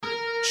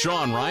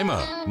Sean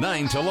Rima,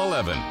 9 till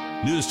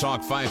 11. News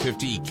Talk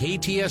 550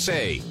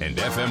 KTSA and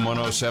FM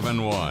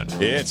 1071.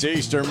 It's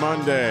Easter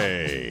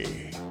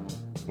Monday.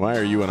 Why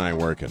are you and I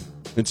working?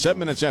 It's 7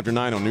 minutes after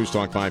 9 on News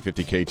Talk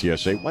 550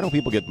 KTSA. Why don't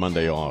people get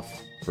Monday off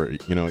for,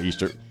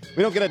 Easter?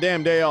 We don't get a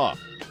damn day off.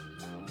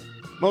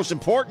 Most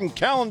important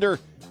calendar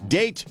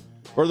date,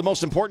 or the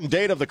most important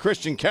date of the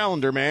Christian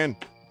calendar, man.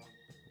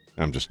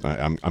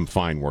 I'm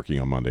fine working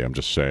on Monday. I'm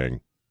just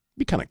saying. It'd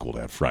be kind of cool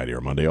to have Friday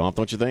or Monday off,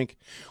 don't you think?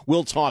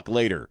 We'll talk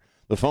later.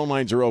 The phone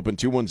lines are open,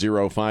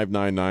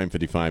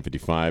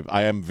 210-599-5555.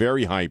 I am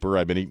very hyper.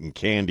 I've been eating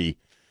candy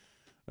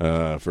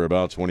for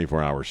about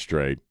 24 hours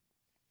straight.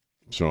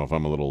 So if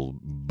I'm a little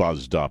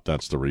buzzed up,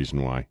 that's the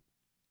reason why.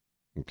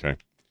 Okay.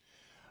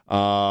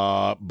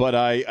 But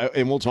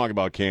and we'll talk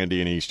about candy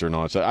and Easter and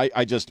all that.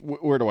 I just,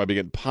 where do I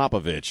begin?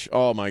 Popovich.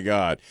 Oh, my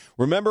God.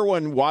 Remember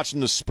when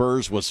watching the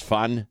Spurs was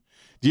fun?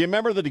 Do you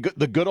remember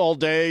the good old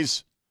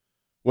days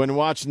when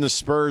watching the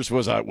Spurs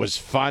was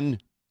fun?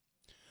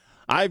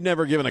 I've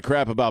never given a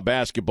crap about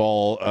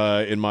basketball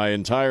in my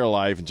entire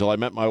life until I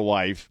met my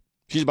wife.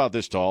 She's about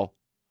this tall,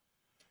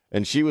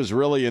 and she was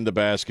really into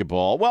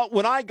basketball. Well,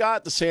 when I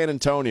got to San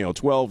Antonio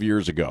 12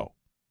 years ago,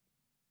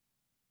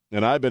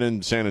 and I've been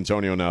in San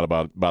Antonio now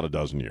about a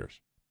dozen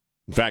years.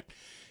 In fact,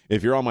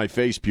 if you're on my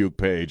Facebook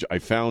page, I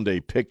found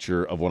a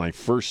picture of when I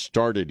first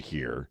started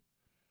here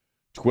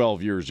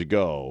 12 years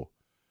ago.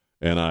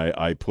 And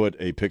I put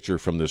a picture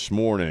from this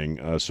morning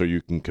so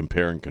you can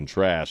compare and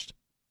contrast.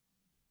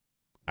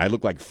 I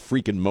look like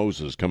freaking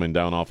Moses coming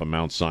down off of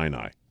Mount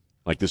Sinai.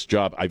 Like this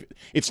job.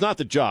 It's not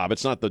the job.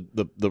 It's not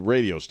the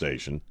radio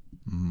station.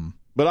 Mm-hmm.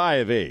 But I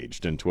have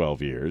aged in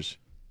 12 years.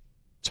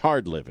 It's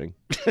hard living,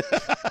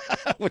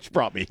 which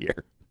brought me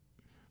here.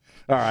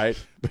 All right.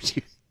 But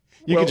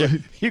you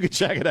can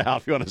check it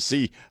out if you want to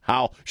see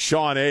how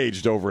Sean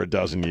aged over a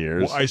dozen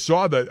years. Well, I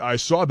saw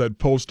that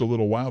post a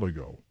little while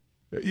ago.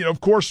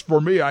 Of course, for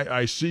me,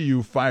 I see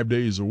you 5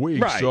 days a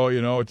week, right. So,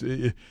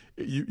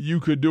 you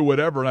could do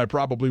whatever, and I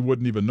probably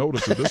wouldn't even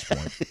notice at this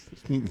point.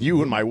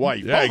 You and my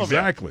wife. Yeah,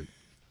 exactly.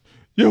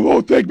 You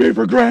won't take me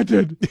for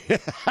granted.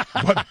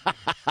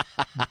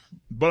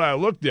 But I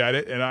looked at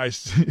it, and I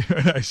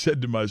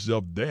said to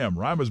myself, damn,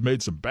 Rima's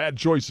made some bad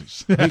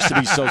choices. He used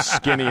to be so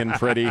skinny and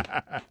pretty.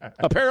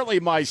 Apparently,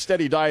 my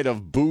steady diet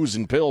of booze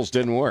and pills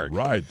didn't work.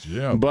 Right,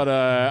 yeah. But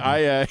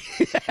I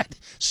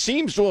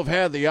seems to have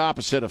had the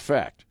opposite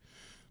effect.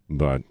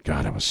 But,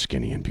 God, I was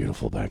skinny and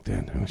beautiful back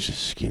then. I was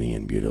just skinny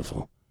and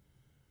beautiful.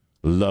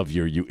 Love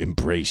your youth.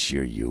 Embrace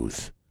your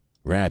youth.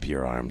 Wrap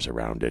your arms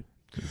around it.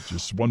 It's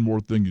just one more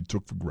thing you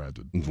took for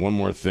granted. One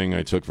more thing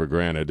I took for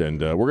granted.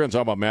 And we're going to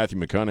talk about Matthew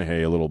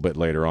McConaughey a little bit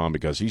later on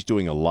because he's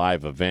doing a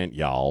live event,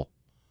 y'all,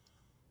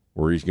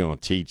 where he's going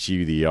to teach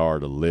you the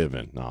art of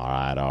living.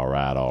 All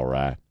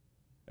right.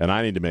 And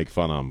I need to make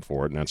fun of him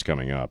for it, and that's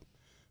coming up.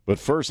 But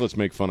first, let's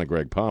make fun of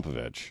Greg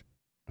Popovich,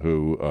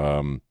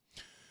 who...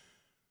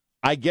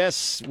 I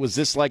guess, was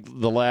this like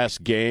the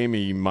last game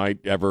he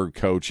might ever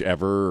coach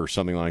ever or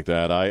something like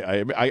that?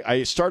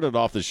 I started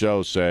off the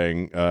show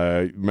saying,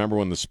 remember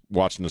when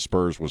watching the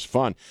Spurs was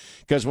fun?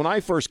 Because when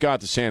I first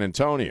got to San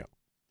Antonio,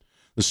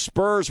 the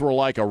Spurs were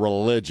like a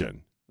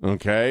religion,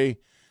 okay?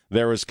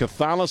 There was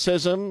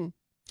Catholicism,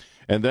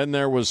 and then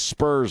there was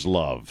Spurs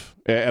love.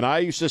 And I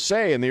used to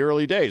say in the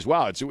early days,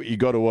 wow, you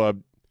go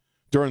to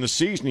during the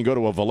season, you go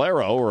to a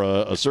Valero or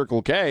a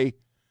Circle K,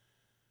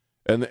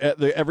 and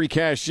every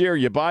cashier,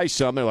 you buy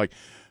some, they're like,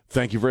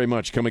 thank you very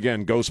much, come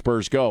again, go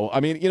Spurs, go. I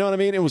mean, you know what I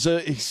mean?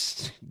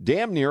 It's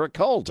damn near a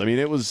cult. I mean,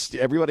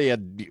 everybody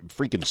had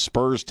freaking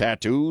Spurs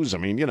tattoos. I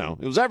mean, it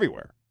was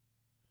everywhere.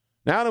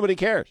 Now nobody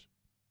cares.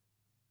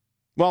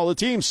 Well, the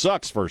team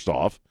sucks, first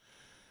off.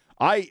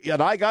 I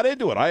got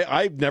into it.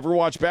 I've never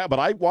watched but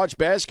I watched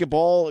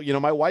basketball.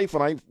 My wife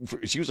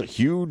she was a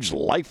huge,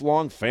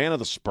 lifelong fan of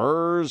the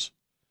Spurs.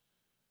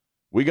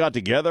 We got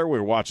together. We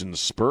were watching the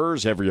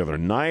Spurs every other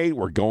night.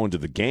 We're going to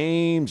the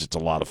games. It's a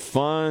lot of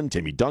fun.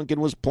 Timmy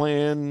Duncan was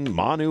playing.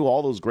 Manu,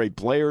 all those great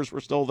players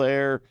were still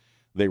there.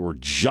 They were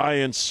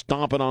giants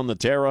stomping on the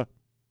terra.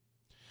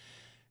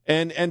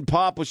 And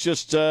Pop was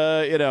just,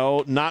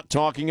 not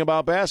talking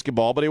about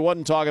basketball, but he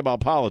wasn't talking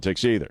about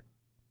politics either.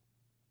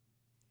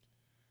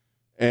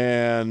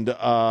 And,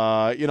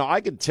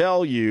 I could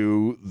tell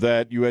you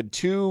that you had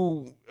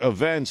two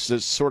events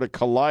that sort of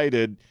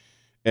collided.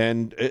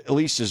 And at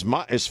least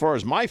as far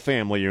as my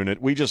family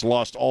unit, we just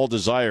lost all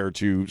desire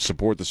to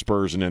support the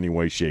Spurs in any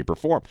way, shape, or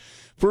form.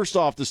 First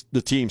off,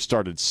 the team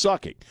started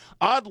sucking.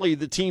 Oddly,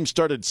 the team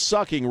started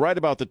sucking right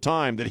about the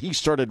time that he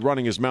started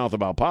running his mouth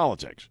about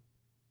politics,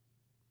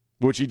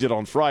 which he did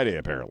on Friday,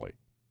 apparently.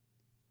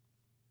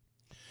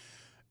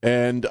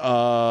 And,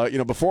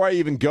 before I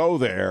even go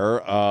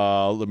there,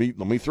 let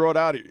me throw it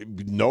out.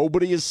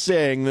 Nobody is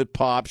saying that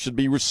Pop should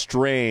be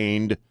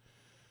restrained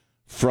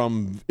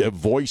from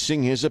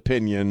voicing his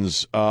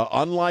opinions.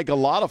 Unlike a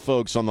lot of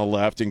folks on the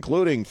left,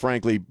 including,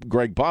 frankly,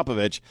 Greg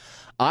Popovich,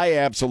 I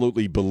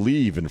absolutely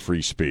believe in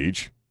free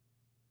speech.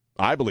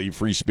 I believe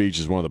free speech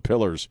is one of the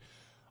pillars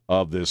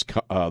of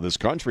this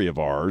country of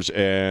ours.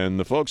 And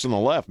the folks on the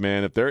left,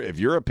 man, if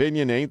your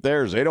opinion ain't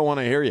theirs, they don't want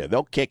to hear you.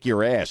 They'll kick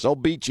your ass. They'll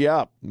beat you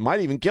up. Might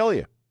even kill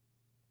you.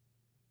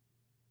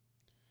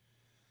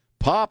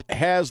 Pop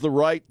has the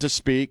right to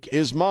speak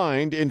his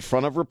mind in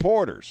front of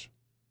reporters.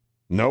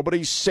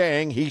 Nobody's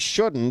saying he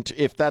shouldn't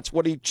if that's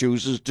what he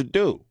chooses to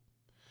do.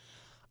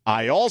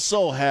 I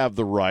also have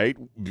the right,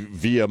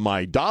 via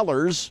my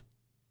dollars,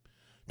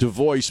 to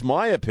voice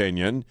my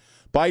opinion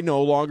by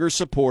no longer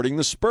supporting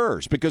the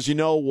Spurs. Because you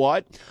know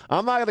what?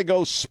 I'm not going to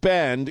go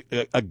spend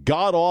a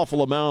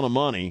god-awful amount of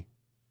money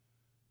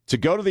to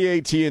go to the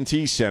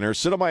AT&T Center,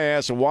 sit on my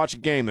ass and watch a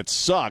game that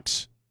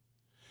sucks,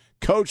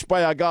 coached by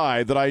a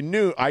guy that I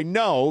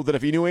know that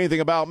if he knew anything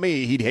about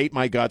me, he'd hate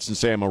my guts and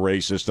say I'm a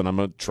racist and I'm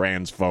a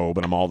transphobe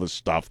and I'm all this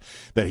stuff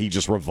that he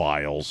just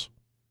reviles.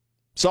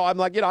 So I'm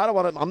like, I don't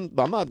want to,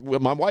 I'm not,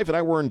 my wife and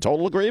I were in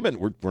total agreement.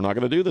 We're not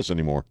going to do this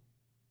anymore.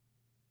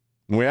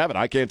 And we haven't.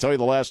 I can't tell you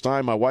the last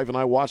time my wife and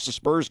I watched a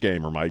Spurs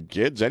game, or my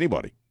kids,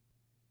 anybody.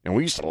 And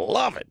we used to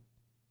love it.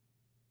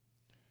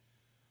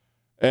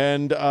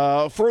 And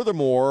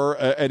furthermore,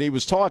 and he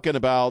was talking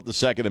about the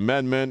Second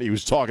Amendment. He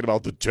was talking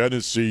about the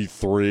Tennessee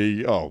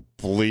 3. Oh,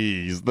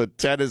 please, the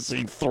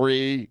Tennessee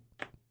 3.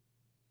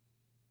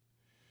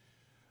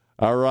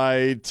 All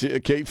right.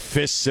 Okay,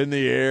 fists in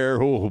the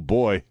air. Oh,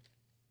 boy.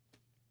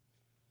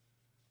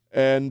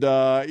 And,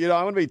 I'm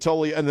going to be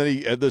totally – and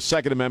then the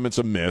Second Amendment's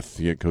a myth.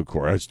 Yeah, of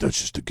course, that's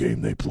just a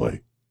game they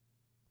play.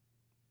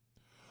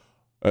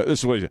 This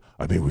is what he said.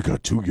 I mean, we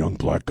got 2 young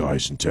black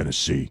guys in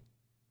Tennessee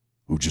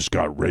who just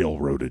got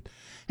railroaded.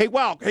 Hey,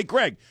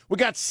 Greg, we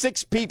got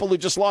 6 people who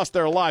just lost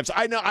their lives.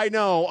 I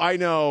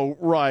know,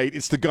 right.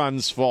 It's the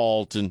gun's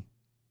fault. And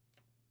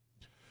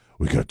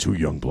we got 2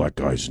 young black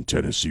guys in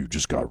Tennessee who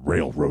just got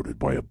railroaded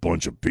by a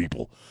bunch of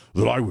people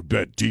that I would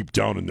bet deep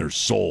down in their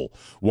soul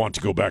want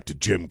to go back to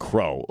Jim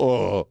Crow.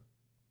 Oh,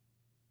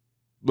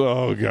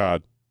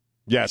 God.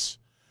 Yes.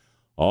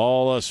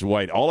 All us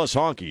white, all us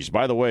honkies.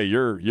 By the way,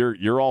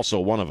 you're also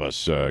one of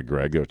us,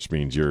 Greg, which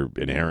means you're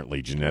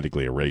inherently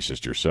genetically a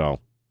racist yourself.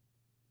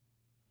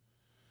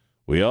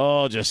 We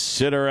all just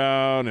sit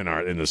around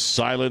in the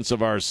silence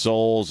of our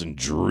souls and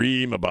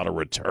dream about a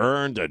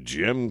return to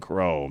Jim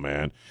Crow,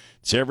 man.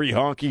 It's every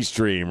honky's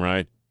dream,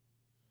 right?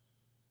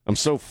 I'm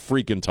so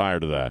freaking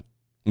tired of that.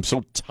 I'm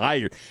so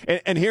tired.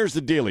 And here's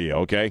the dealio,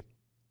 okay?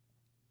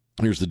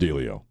 Here's the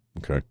dealio,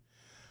 okay?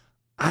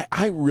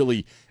 I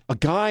really, a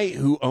guy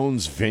who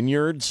owns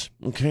vineyards,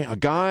 okay? A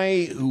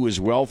guy who is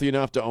wealthy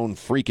enough to own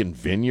freaking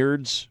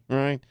vineyards,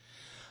 right?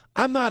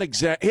 I'm not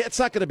it's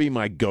not going to be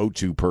my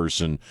go-to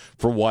person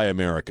for why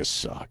America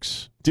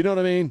sucks. Do you know what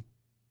I mean?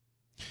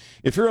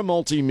 If you're a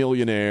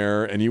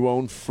multimillionaire and you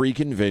own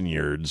freaking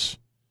vineyards,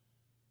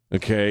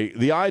 okay,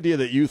 the idea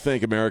that you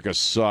think America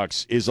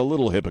sucks is a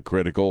little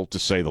hypocritical, to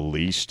say the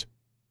least.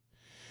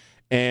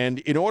 And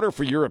in order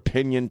for your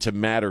opinion to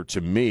matter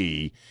to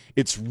me,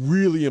 it's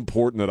really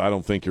important that I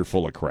don't think you're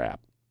full of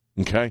crap,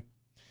 okay?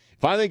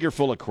 If I think you're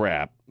full of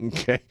crap,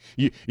 okay,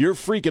 your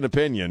freaking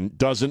opinion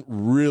doesn't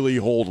really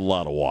hold a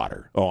lot of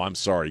water. Oh, I'm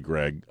sorry,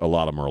 Greg, a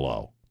lot of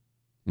Merlot,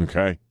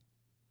 okay?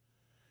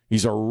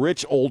 He's a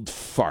rich old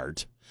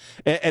fart.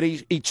 And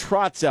he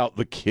trots out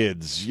the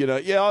kids, you know,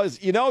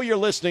 you're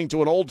listening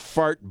to an old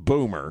fart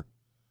boomer,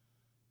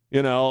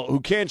 who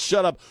can't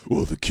shut up.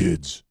 Well, the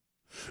kids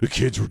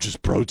were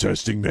just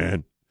protesting,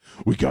 man.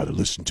 We got to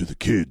listen to the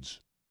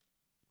kids.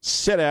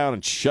 Sit down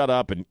and shut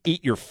up and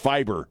eat your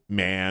fiber,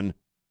 man.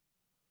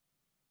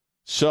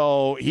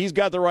 So he's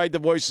got the right to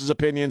voice his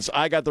opinions.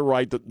 I got the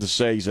right to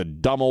say he's a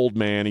dumb old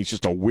man. He's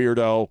just a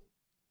weirdo.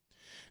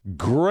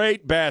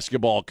 Great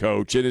basketball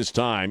coach in his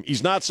time.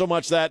 He's not so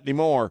much that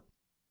anymore.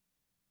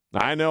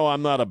 I know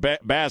I'm not a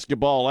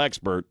basketball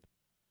expert,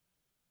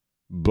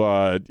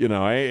 but,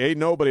 ain't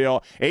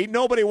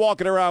nobody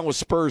walking around with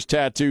Spurs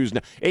tattoos now.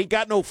 Ain't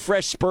got no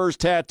fresh Spurs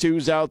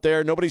tattoos out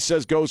there. Nobody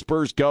says go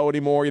Spurs go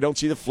anymore. You don't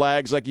see the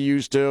flags like you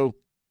used to.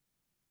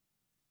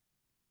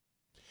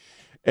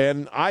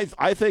 And I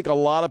think a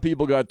lot of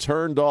people got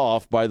turned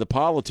off by the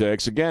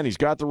politics. Again, he's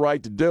got the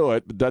right to do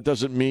it, but that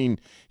doesn't mean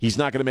he's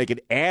not going to make an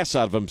ass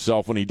out of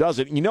himself when he does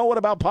it. You know what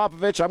about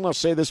Popovich? I'm going to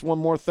say this one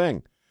more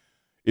thing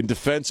in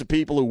defense of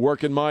people who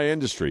work in my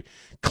industry.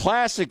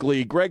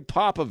 Classically, Greg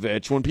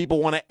Popovich, when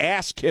people want to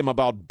ask him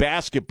about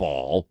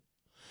basketball,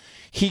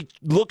 he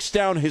looks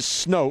down his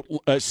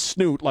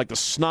snoot like the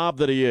snob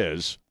that he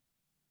is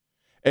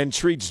and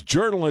treats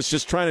journalists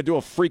just trying to do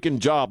a freaking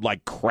job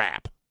like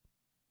crap.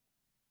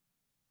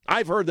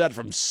 I've heard that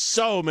from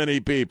so many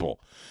people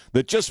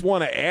that just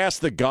want to ask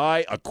the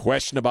guy a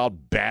question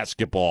about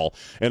basketball.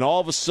 And all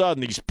of a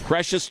sudden, these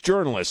precious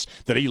journalists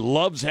that he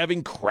loves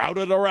having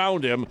crowded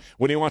around him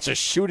when he wants to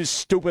shoot his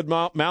stupid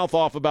mouth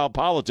off about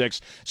politics,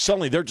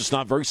 suddenly they're just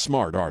not very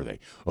smart, are they?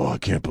 Oh, I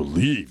can't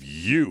believe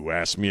you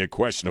asked me a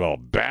question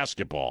about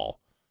basketball.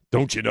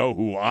 Don't you know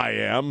who I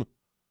am?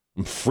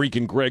 I'm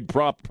freaking Greg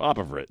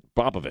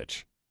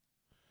Popovich.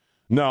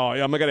 No,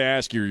 I'm not going to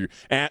ask you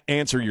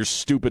answer your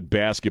stupid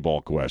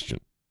basketball question.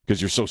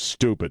 because you're so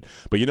stupid.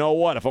 But you know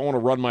what? If I want to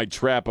run my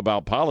trap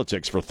about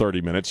politics for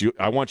 30 minutes,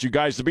 I want you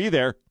guys to be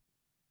there.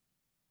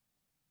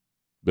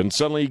 Then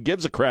suddenly he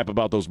gives a crap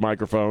about those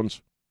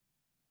microphones.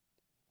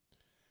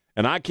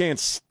 And I can't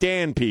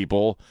stand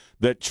people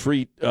that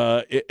treat,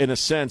 in a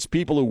sense,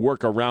 people who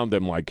work around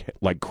them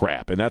like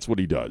crap. And that's what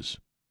he does.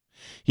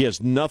 He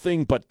has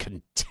nothing but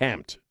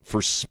contempt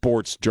for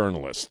sports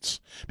journalists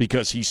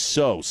because he's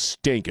so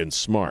stinking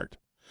smart.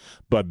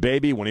 But,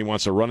 baby, when he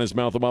wants to run his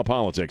mouth about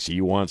politics,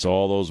 he wants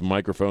all those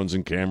microphones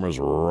and cameras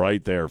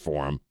right there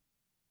for him.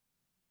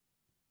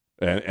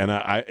 And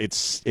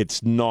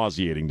it's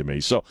nauseating to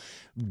me. So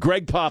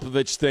Greg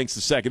Popovich thinks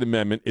the Second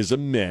Amendment is a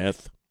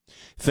myth,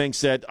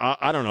 thinks that,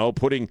 I don't know,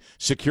 putting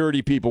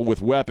security people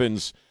with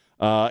weapons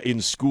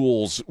in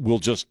schools will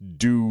just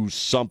do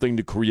something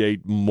to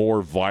create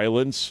more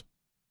violence,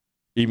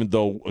 even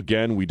though,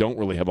 again, we don't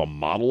really have a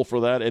model for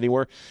that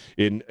anywhere.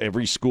 In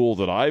every school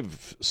that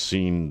I've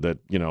seen that,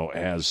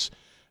 has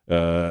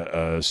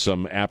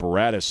some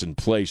apparatus in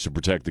place to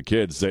protect the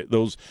kids,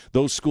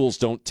 those schools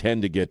don't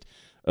tend to get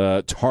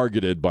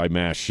targeted by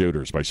mass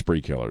shooters, by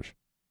spree killers.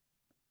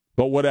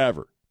 But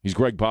whatever. He's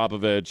Greg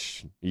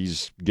Popovich.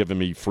 He's given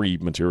me free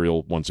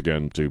material once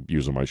again to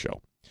use on my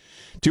show.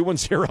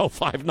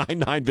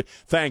 210-599.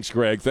 Thanks,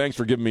 Greg. Thanks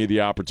for giving me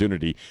the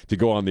opportunity to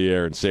go on the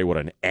air and say what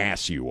an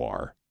ass you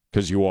are,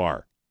 because you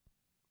are.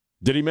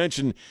 Did he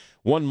mention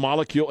one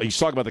molecule? He's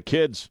talking about the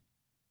kids.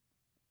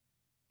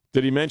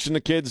 Did he mention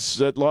the kids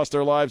that lost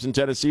their lives in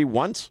Tennessee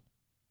once?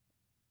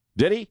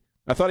 Did he?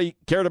 I thought he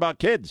cared about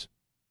kids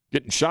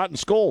getting shot in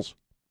schools.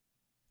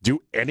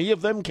 Do any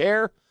of them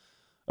care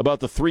about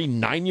the 3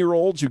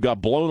 9-year-olds who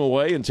got blown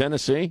away in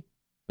Tennessee?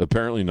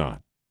 Apparently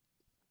not.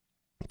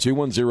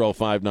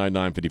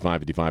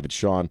 210-599-5555. It's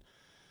Sean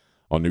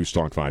on News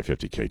Talk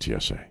 550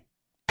 KTSA.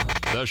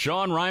 The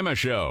Sean Rima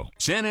Show,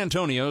 San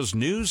Antonio's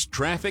news,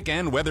 traffic,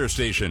 and weather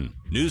station.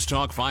 News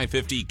Talk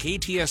 550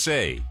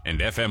 KTSA and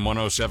FM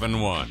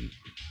 107.1.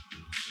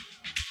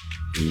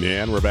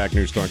 Yeah, and we're back.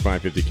 News Talk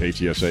 550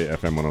 KTSA,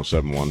 FM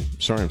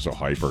 107.1. Sorry I'm so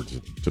hyper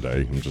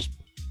today.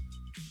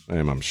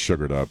 I'm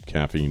sugared up,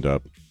 caffeined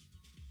up.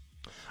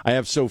 I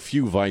have so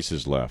few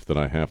vices left that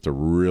I have to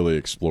really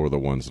explore the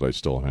ones that I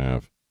still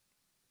have.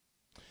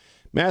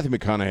 Matthew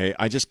McConaughey,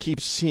 I just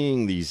keep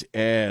seeing these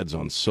ads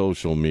on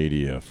social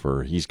media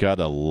he's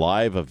got a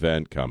live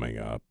event coming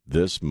up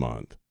this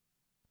month.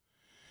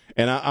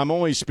 And I'm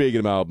only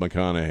speaking about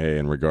McConaughey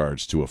in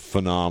regards to a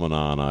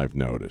phenomenon I've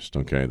noticed,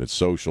 okay, that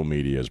social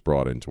media has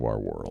brought into our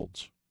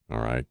worlds, all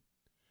right?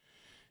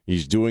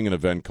 He's doing an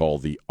event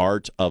called The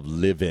Art of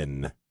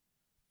Livin',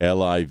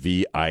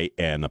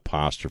 Livin',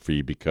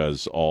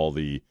 because all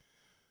the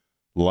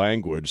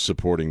language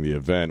supporting the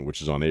event,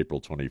 which is on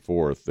April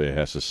 24th, it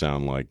has to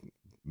sound like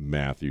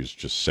Matthew's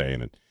just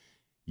saying it.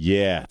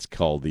 Yeah, it's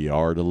called The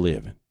Art of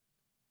Livin'.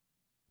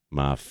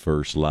 My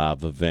first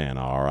live event,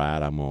 all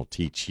right? I'm going to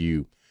teach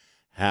you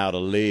how to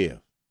live.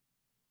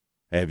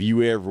 Have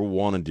you ever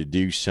wanted to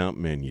do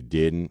something and you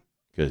didn't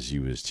because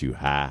you was too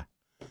high?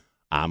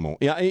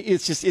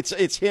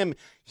 It's him.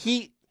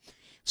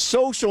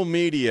 Social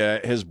media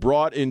has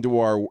brought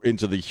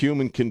into the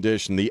human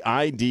condition the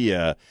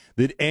idea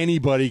that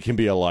anybody can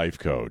be a life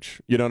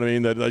coach. You know what I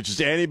mean? That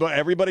just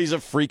everybody's a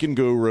freaking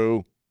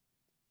guru.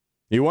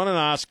 He won an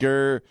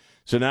Oscar,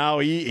 so now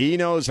he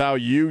knows how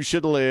you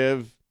should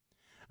live.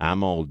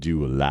 I'm going to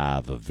do a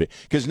live event.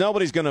 Because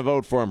nobody's going to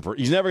vote for him.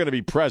 He's never going to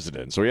be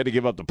president, so he had to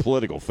give up the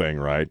political thing,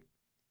 right?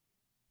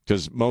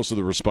 Because most of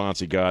the response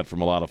he got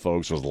from a lot of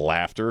folks was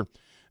laughter.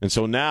 And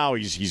so now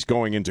he's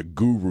going into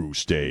guru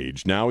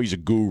stage. Now he's a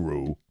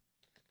guru.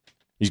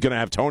 He's going to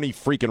have Tony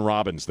freaking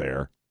Robbins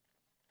there.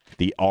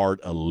 The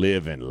Art of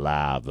Living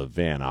live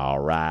event.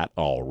 All right,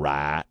 all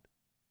right.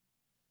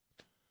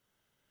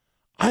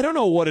 I don't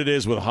know what it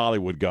is with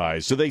Hollywood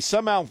guys. Do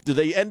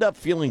they end up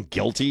feeling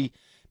guilty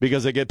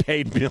because they get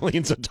paid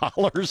millions of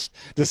dollars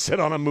to sit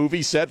on a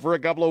movie set for a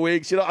couple of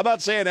weeks? I'm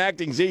not saying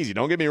acting's easy.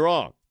 Don't get me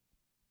wrong.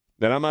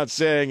 And I'm not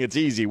saying it's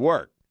easy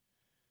work.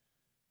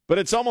 But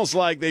it's almost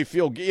like they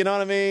feel, you know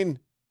what I mean?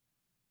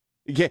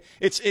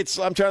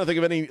 I'm trying to think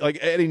of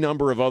any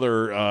number of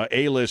other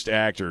A-list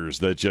actors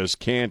that just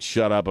can't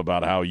shut up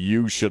about how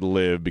you should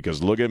live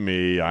because look at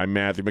me, I'm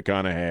Matthew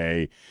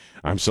McConaughey.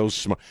 I'm so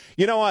smart.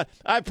 You know what?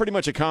 I've pretty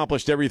much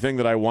accomplished everything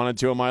that I wanted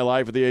to in my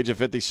life at the age of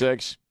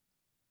 56.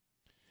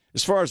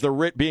 As far as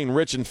being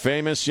rich and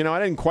famous, I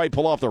didn't quite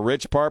pull off the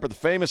rich part, but the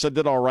famous I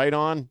did all right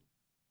on.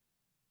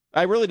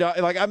 I really don't.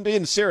 I'm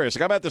being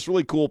serious. I'm at this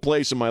really cool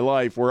place in my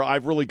life where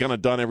I've really kind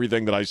of done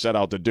everything that I set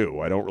out to do.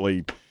 I don't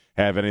really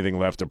have anything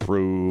left to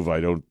prove.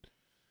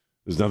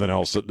 There's nothing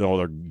else, no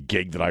other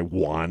gig that I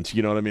want.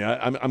 You know what I mean?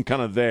 I'm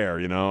kind of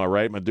there, I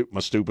write my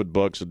stupid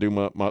books, I do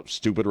my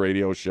stupid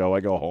radio show,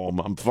 I go home,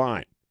 I'm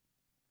fine.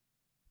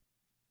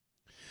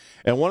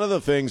 And one of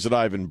the things that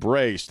I've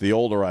embraced the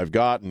older I've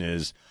gotten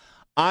is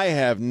I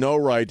have no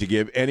right to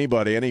give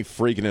anybody any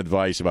freaking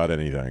advice about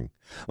anything.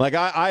 Like,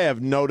 I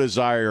have no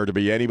desire to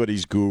be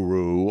anybody's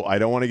guru. I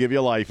don't want to give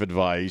you life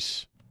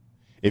advice.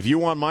 If you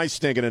want my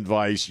stinking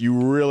advice, you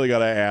really got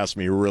to ask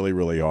me really,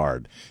 really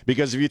hard.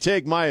 Because if you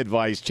take my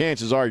advice,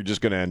 chances are you're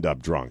just going to end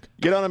up drunk.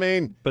 You know what I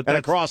mean? But and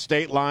across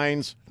state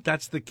lines.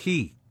 That's the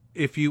key.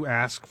 If you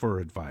ask for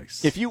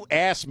advice. If you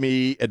ask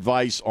me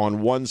advice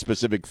on one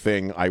specific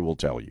thing, I will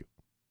tell you.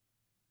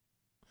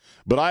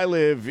 But I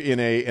live in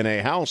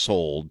a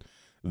household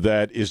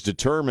that is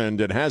determined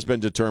and has been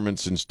determined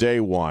since day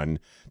one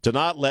to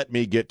not let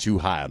me get too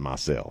high on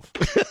myself.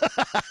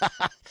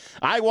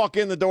 I walk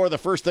in the door, the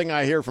first thing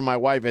I hear from my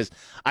wife is,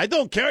 I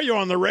don't care you're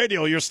on the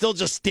radio, you're still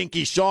just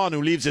Stinky Sean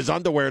who leaves his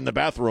underwear in the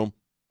bathroom.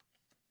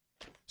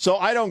 So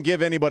I don't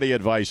give anybody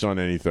advice on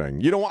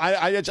anything. You know,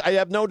 I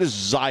have no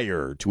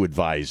desire to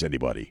advise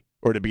anybody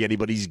or to be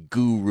anybody's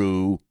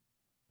guru.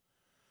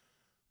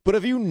 But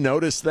have you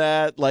noticed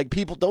that? Like,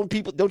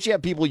 don't you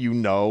have people you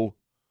know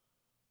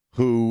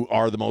who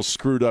are the most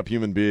screwed up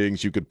human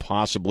beings you could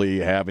possibly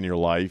have in your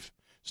life?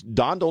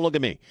 Don, don't look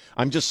at me.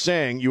 I'm just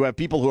saying you have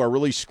people who are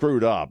really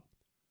screwed up,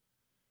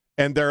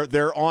 and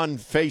they're on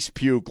face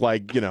puke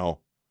like, you know,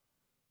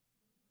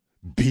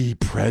 be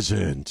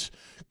present.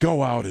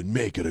 Go out and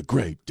make it a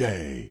great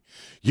day.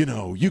 You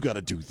know, you got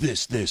to do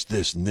this, this,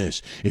 this, and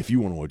this if you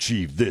want to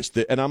achieve this.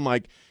 And I'm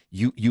like,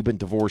 you've been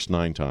divorced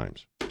 9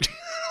 times.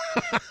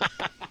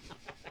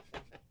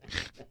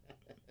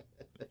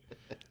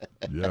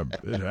 Yeah,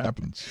 it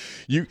happens.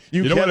 You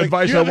know what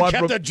advice I want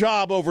kept from a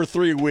job over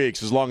 3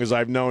 weeks as long as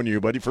I've known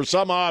you, but for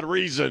some odd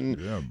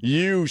reason,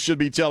 you should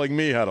be telling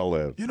me how to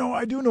live. You know,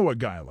 I do know a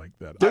guy like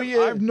that. Do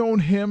you? I've known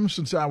him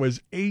since I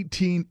was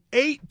 18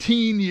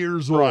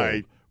 years old,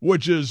 right?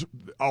 Which is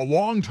a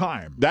long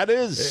time. That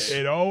is,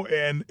 you know,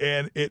 and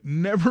it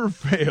never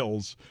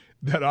fails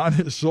that on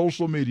his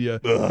social media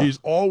he's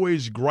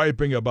always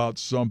griping about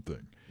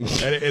something.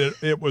 And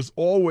it was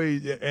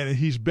always, and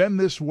he's been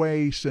this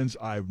way since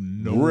I've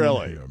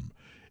known him.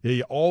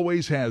 He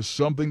always has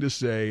something to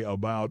say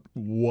about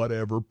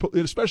whatever,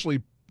 especially,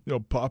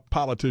 you know,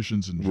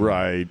 politicians and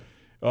right.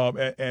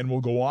 And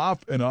we'll go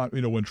off and on.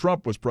 You know, when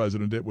Trump was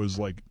president, it was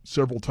like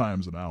several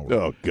times an hour.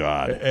 Oh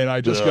God! And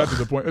I just got to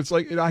the point. It's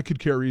like I could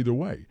care either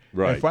way.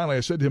 Right. And finally, I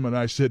said to him, and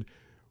I said,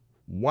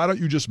 "Why don't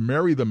you just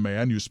marry the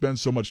man you spend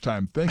so much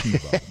time thinking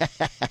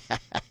about?"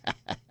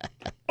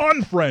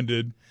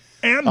 Unfriended.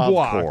 And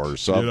blocked, of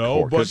course,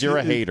 because you're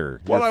a hater.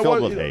 You're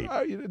filled with hate.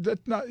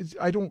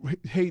 I don't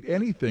hate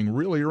anything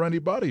really or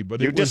anybody,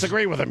 but you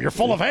disagree with him. You're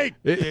full of hate.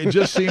 It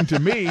just seemed to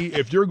me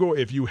if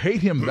you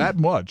hate him that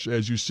much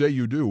as you say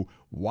you do,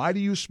 why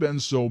do you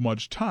spend so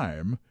much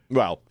time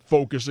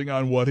focusing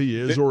on what he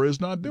is or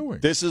is not doing?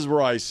 This is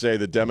where I say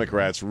the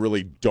Democrats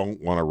really don't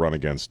want to run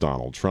against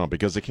Donald Trump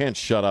because they can't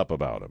shut up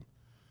about him.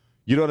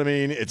 You know what I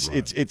mean?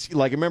 It's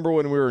like, remember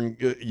when we were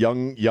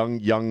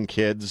young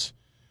kids.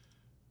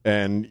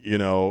 And, you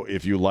know,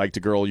 if you liked a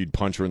girl, you'd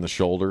punch her in the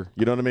shoulder.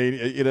 You know what I mean?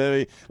 You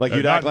know, like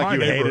you'd act like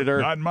you hated her.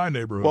 Not in my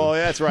neighborhood. Well,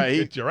 that's right.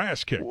 Get your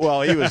ass kicked.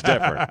 Well, he was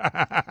different.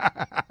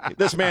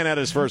 This man had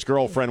his first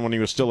girlfriend when he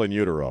was still in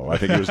utero. I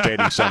think he was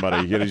dating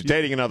somebody. He was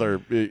dating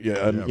another,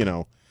 you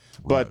know.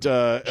 But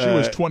she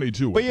was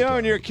 22. But, you know,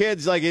 when you're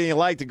kids, like, you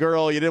liked a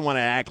girl, you didn't want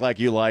to act like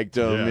you liked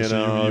them, you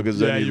know, because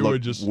then you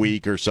looked just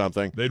weak or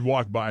something. They'd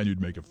walk by and you'd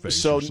make a face.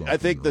 So I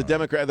think the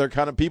Democrat, they're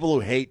kind of people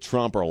who hate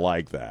Trump are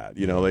like that.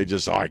 You know, they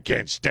just, I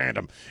can't stand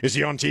him. Is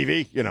he on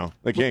TV? You know,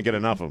 they can't get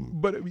enough of him.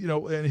 But, you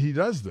know, and he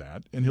does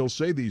that, and he'll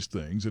say these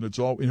things, and it's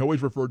all, he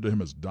always referred to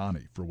him as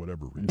Donnie for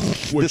whatever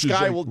reason. This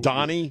guy,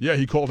 Donnie? Yeah,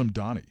 he called him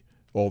Donnie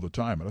all the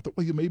time, and I thought,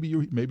 well, maybe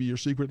you're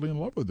secretly in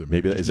love with him.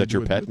 Maybe is that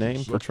your pet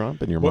name for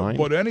Trump in your mind?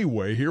 But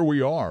anyway, here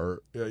we are,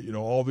 you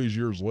know, all these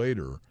years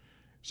later.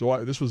 So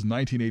this was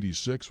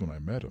 1986 when I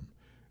met him.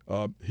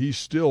 He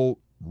still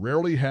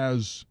rarely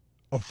has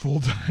a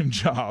full-time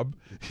job.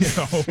 You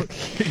know,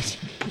 he's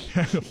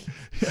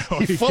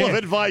full of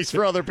advice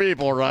for other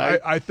people,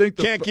 right? I think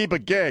can't keep a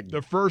gig.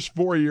 The first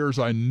 4 years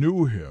I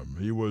knew him,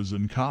 he was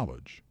in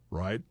college.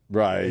 Right.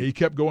 He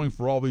kept going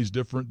for all these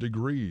different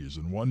degrees,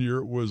 and one year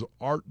it was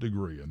art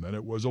degree, and then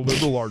it was a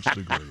liberal arts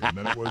degree, and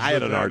then it was I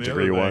had an art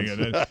degree once.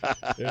 And then,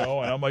 you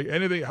know, and I'm like,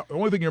 the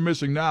only thing you're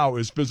missing now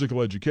is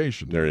physical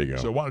education. There you go.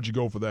 So why don't you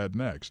go for that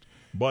next?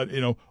 But you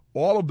know,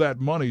 all of that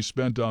money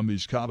spent on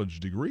these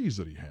college degrees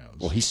that he has.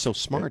 Well, he's so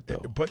smart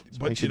though. But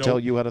he should tell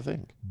you how to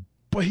think.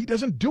 But he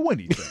doesn't do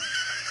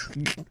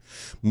anything.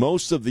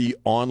 Most of the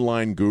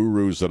online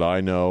gurus that I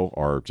know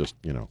are just,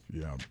 you know,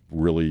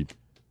 really.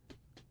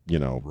 You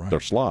know,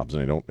 they're slobs,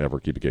 and they don't ever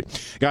keep a gig.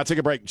 Got to take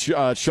a break.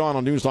 Sean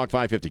on News Talk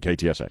 550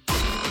 KTSA.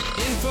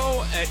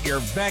 Info at your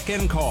beck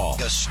and call.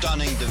 The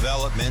stunning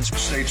developments.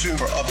 Stay tuned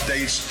for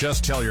updates.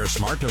 Just tell your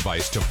smart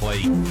device to play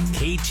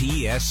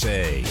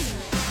KTSA.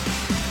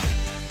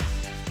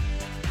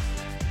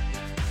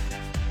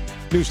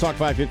 News Talk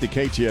 550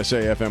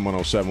 KTSA FM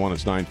 107.1.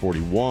 It's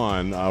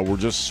 941. We're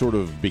just sort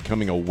of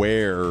becoming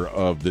aware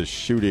of the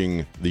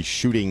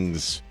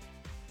shootings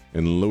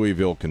in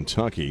Louisville,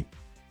 Kentucky.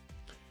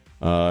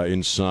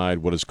 Inside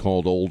what is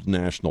called Old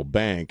National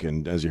Bank.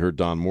 And as you heard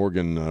Don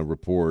Morgan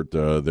report,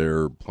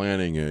 they're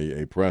planning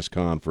a press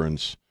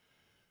conference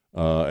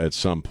at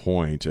some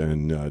point.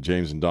 And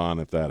James and Don,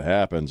 if that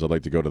happens, I'd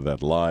like to go to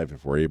that live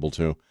if we're able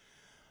to.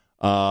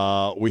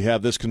 We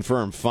have this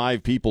confirmed.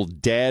 5 people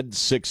dead,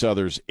 6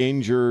 others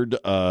injured,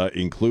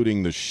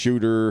 including the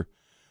shooter.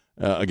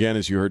 Again,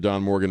 as you heard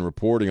Don Morgan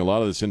reporting, a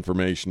lot of this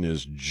information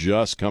is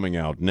just coming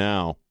out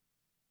now.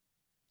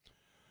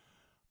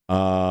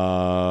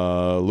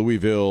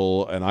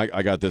 Louisville, and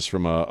I got this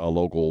from a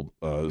local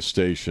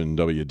station,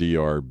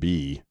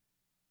 WDRB.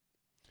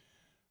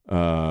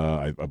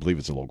 I believe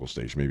it's a local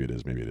station. Maybe it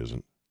is, maybe it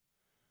isn't.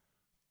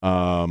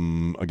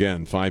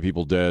 Again, 5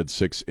 people dead,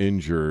 6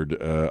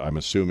 injured. I'm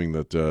assuming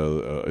that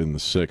in the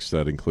 6,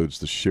 that includes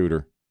the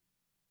shooter.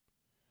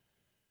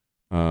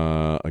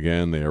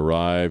 Again, they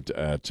arrived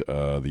at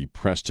the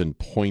Preston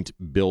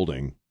Point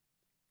building,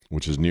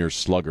 which is near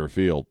Slugger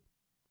Field.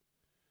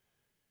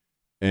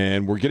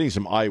 And we're getting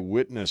some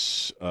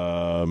eyewitness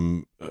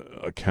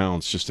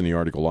accounts just in the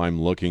article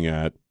I'm looking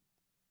at.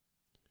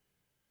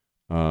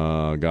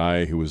 A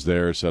guy who was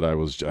there said,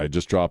 I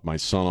just dropped my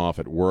son off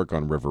at work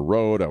on River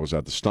Road. I was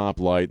at the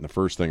stoplight, and the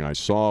first thing I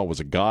saw was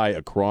a guy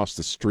across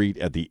the street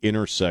at the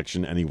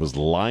intersection, and he was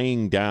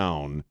lying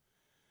down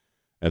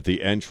at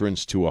the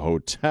entrance to a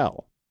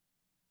hotel.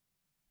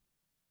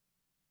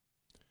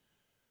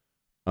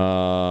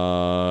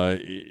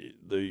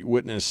 The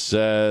witness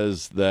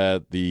says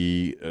that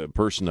the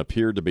person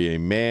appeared to be a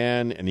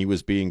man, and he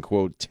was being,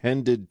 quote,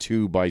 tended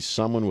to by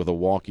someone with a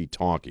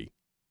walkie-talkie.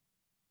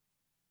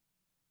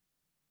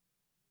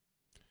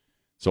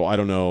 So I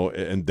don't know.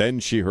 And then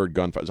she heard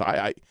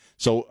gunfire.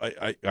 So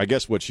I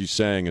guess what she's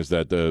saying is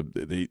that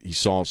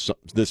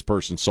this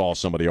person saw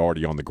somebody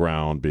already on the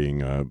ground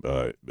being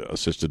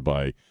assisted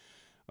by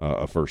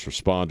a first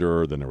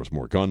responder. Then there was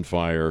more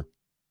gunfire.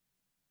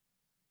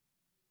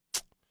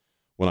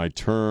 When I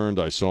turned,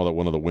 I saw that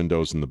one of the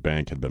windows in the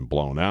bank had been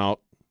blown out.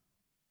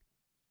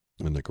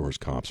 And, of course,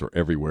 cops are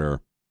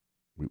everywhere.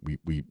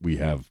 We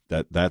have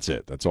that. That's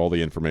it. That's all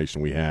the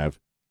information we have.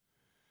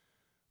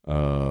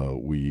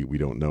 We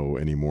don't know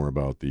any more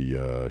about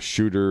the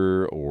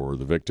shooter or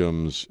the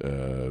victims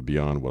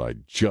beyond what I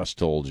just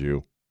told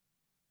you.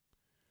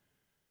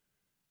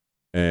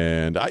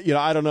 And,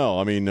 I don't know.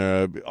 I mean,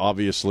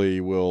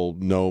 obviously we'll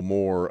know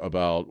more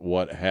about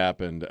what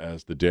happened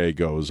as the day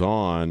goes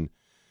on.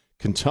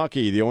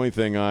 Kentucky, the only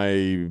thing I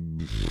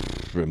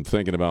am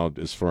thinking about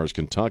as far as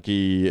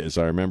Kentucky is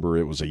I remember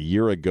it was a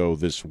year ago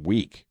this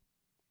week.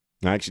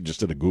 I actually just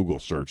did a Google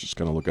search, just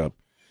kind of look up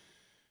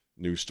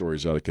news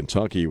stories out of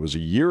Kentucky. It was a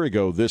year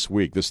ago this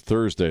week, this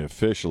Thursday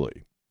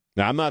officially.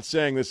 Now, I'm not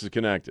saying this is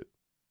connected.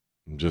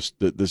 This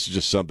is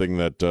just something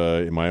that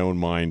in my own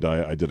mind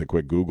I did a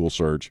quick Google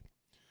search.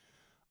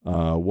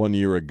 1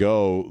 year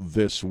ago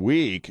this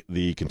week,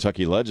 the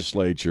Kentucky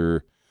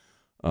legislature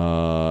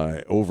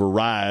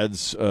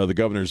overrides the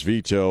governor's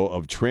veto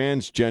of a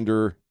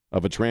transgender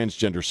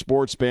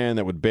sports ban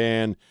that would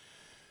ban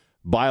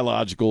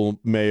biological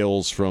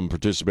males from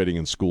participating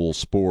in school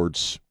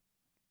sports.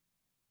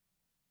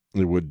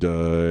 It would,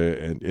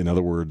 in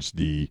other words,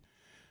 the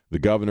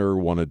governor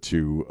wanted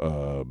to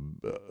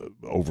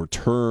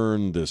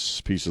overturn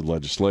this piece of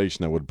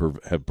legislation that would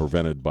have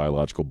prevented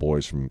biological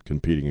boys from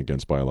competing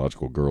against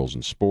biological girls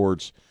in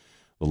sports.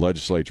 The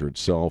legislature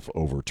itself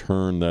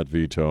overturned that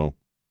veto.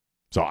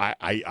 So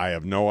I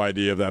have no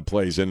idea if that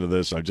plays into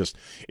this.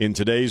 In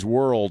today's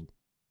world,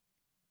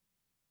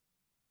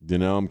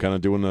 I'm kind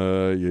of doing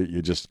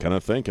you're just kind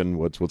of thinking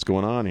what's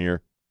going on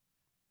here.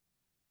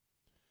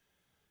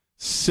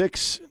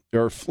 6,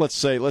 or let's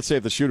say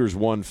if the shooter's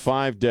 1,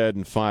 5 dead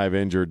and 5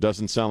 injured,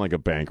 doesn't sound like a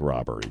bank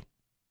robbery.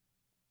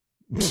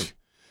 That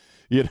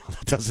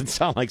doesn't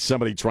sound like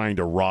somebody trying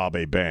to rob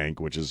a bank,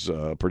 which is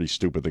a pretty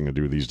stupid thing to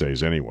do these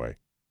days anyway.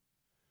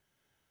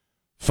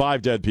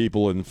 5 dead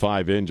people and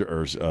 5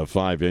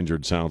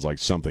 injured sounds like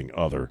something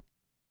other.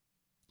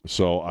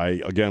 So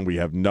we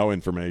have no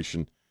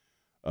information.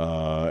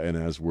 And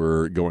as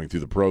we're going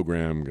through the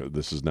program,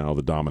 this is now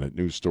the dominant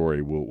news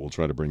story. We'll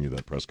try to bring you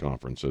that press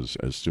conference as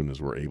soon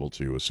as we're able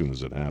to, as soon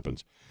as it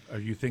happens. Are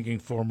you thinking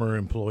former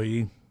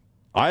employee?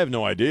 I have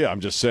no idea.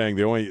 I'm just saying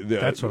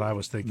that's what I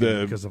was thinking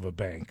because of a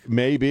bank.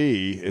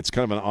 Maybe it's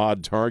kind of an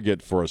odd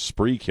target for a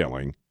spree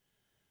killing.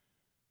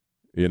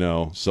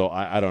 So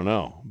I don't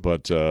know.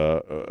 But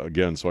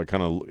again, so I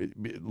kind of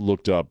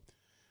looked up.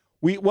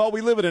 We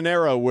live in an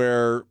era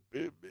where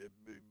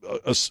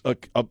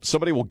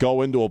somebody will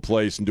go into a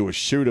place and do a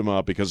shoot 'em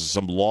up because of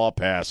some law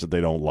passed that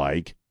they don't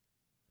like.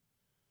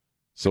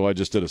 So I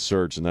just did a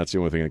search, and that's the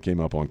only thing that came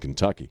up on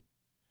Kentucky.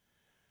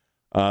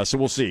 So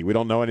we'll see. We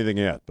don't know anything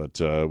yet, but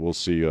we'll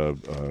see.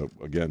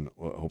 Again,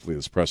 hopefully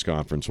this press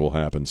conference will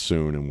happen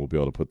soon, and we'll be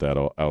able to put that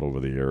out over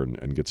the air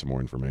and get some more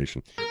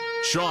information.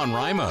 Sean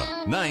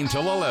Rima, 9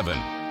 till 11.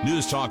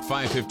 News Talk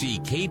 550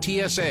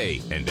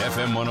 KTSA and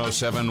FM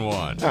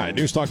 107.1. All right,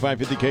 News Talk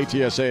 550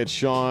 KTSA. It's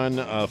Sean.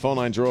 Phone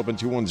lines are open,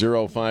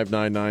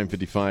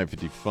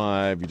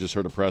 210-599-5555. You just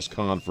heard a press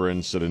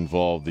conference that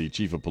involved the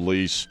chief of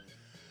police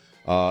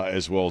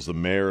as well as the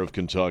mayor of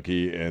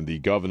Kentucky and the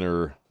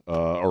governor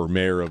or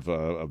mayor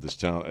of this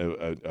town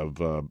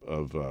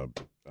of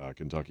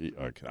Kentucky.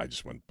 I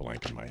just went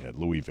blank in my head.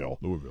 Louisville.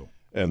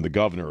 And the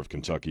governor of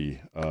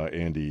Kentucky,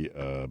 Andy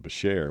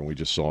Beshear, and we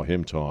just saw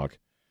him talk.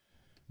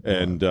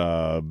 And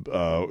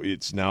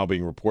it's now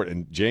being reported,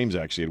 and James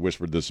actually had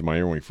whispered this in my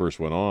ear when we first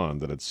went on,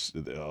 that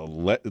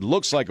it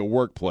looks like a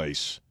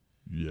workplace.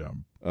 Yeah.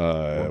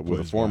 With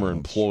a former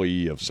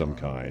employee of some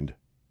kind.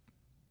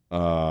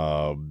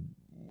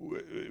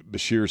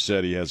 Beshear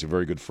said he has a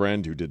very good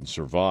friend who didn't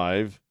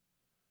survive,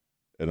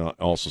 and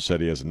also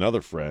said he has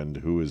another friend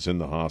who is in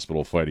the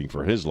hospital fighting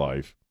for his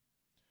life.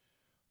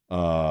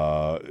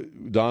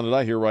 Don, did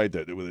I hear right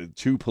that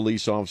 2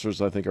 police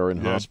officers, I think, are in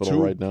hospital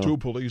right now? 2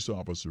 police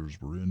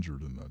officers were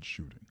injured in that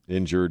shooting.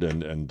 Injured,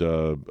 and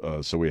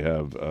so we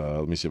have,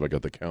 let me see if I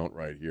got the count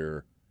right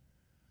here.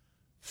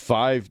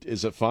 5,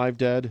 is it 5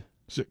 dead?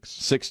 6.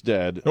 6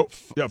 dead. Oh,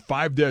 yeah,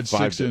 5 dead,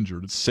 6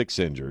 injured. 6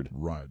 injured.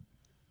 Right.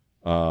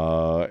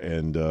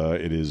 And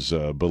it is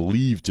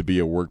believed to be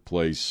a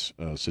workplace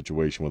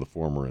situation with a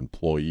former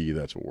employee.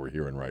 That's what we're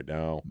hearing right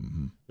now.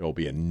 Mm-hmm. There'll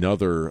be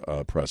another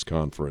press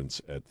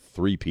conference at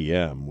 3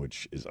 p.m.,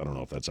 which is, I don't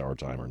know if that's our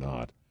time or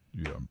not.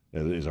 Yeah.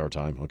 It is our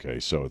time? Okay,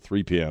 so at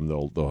 3 p.m.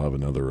 they'll have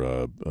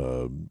another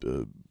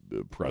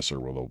presser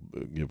where they'll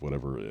give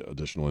whatever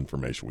additional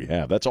information we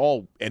have. That's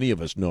all any of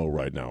us know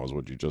right now is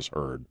what you just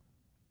heard.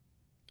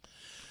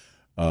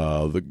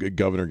 The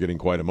governor getting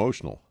quite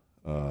emotional.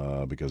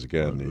 Because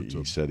again,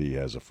 he said he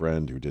has a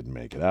friend who didn't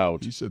make it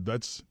out. He said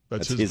that's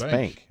his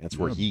bank. That's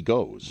where he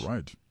goes.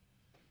 Right.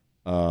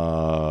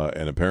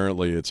 And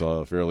apparently it's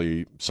a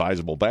fairly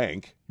sizable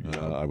bank,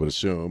 I would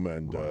assume,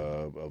 and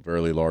a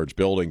fairly large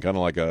building, kind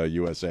of like a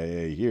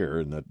USAA here,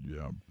 and that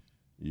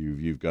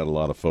you've got a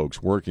lot of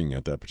folks working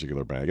at that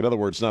particular bank. In other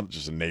words, it's not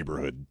just a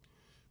neighborhood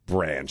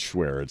branch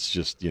where it's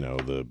just,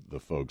 the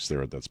folks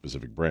there at that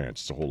specific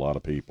branch. It's a whole lot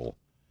of people.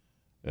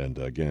 And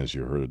again, as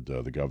you heard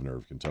the governor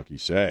of Kentucky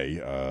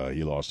say,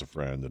 he lost a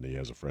friend and he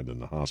has a friend in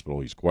the hospital.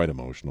 He's quite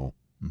emotional.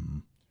 Mm-hmm.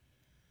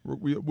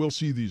 We'll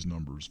see these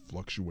numbers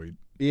fluctuate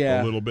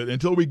a little bit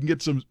until we can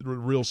get some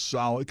real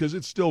solid, because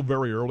it's still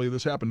very early.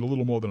 This happened a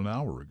little more than an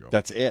hour ago.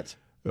 That's it.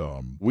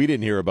 We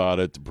didn't hear about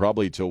it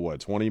probably till,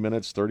 20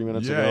 minutes, 30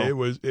 minutes ago?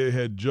 Yeah, it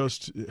had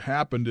just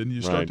happened, and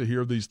you start to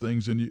hear these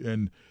things,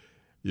 and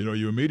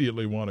you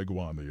immediately want to go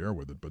on the air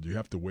with it, but you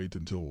have to wait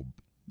until...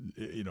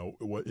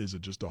 what is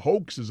it? Just a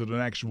hoax? Is it an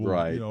actual?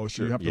 Right.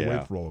 So you have to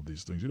wait for all of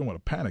these things. You don't want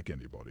to panic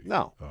anybody.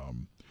 No.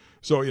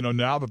 So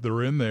now that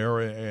they're in there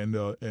and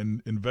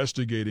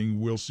investigating,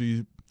 we'll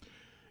see,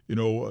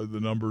 the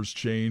numbers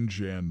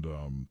change, and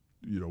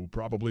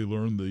probably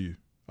learn the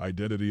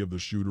identity of the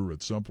shooter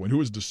at some point, who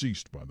is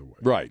deceased, by the way.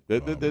 Right.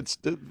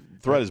 The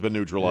threat has been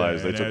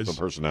neutralized. They took the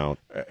person out.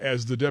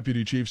 As the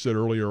deputy chief said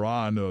earlier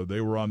on,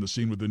 they were on the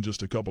scene within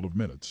just a couple of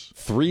minutes.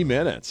 3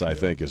 minutes, I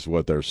think, is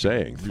what they're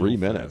saying. 3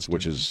 minutes,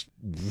 which is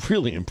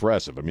really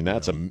impressive. I mean,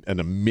 that's an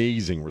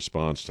amazing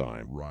response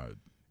time. Right.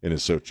 In a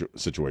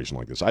situation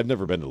like this. I've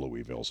never been to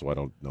Louisville, so I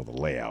don't know the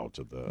layout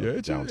of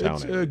the downtown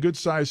it's area. A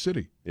good-sized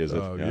city. Is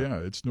it? Yeah,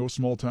 it's no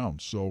small town.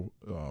 So...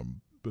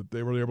 but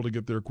they were able to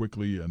get there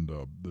quickly, and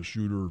the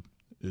shooter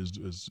is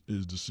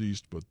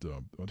deceased. But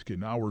okay,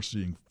 now we're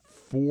seeing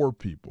 4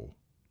 people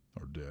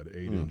are dead,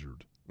 8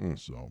 injured.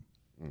 So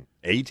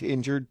 8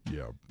 injured?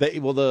 Yeah.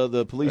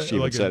 The police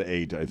chief said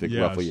 8. I think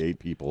roughly 8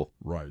 people.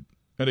 Right.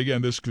 And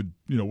again, this could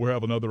we'll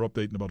have another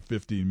update in about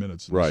 15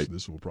 minutes.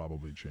 This will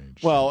probably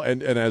change. Well,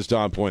 and as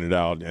Don pointed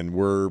out,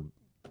 and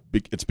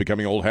it's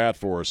becoming old hat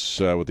for us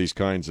with these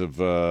kinds of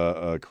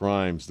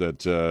crimes that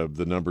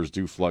the numbers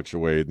do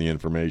fluctuate and the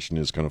information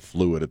is kind of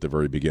fluid at the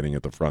very beginning,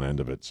 at the front end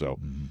of it. So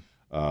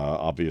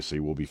obviously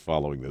we'll be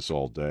following this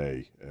all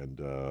day. And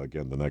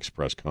again, the next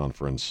press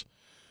conference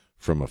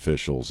from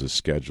officials is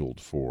scheduled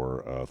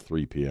for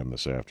 3 p.m.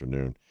 this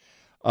afternoon.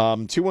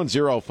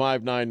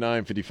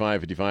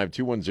 210-599-5555,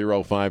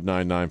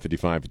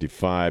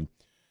 210-599-5555.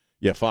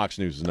 Yeah, Fox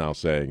News is now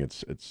saying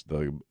it's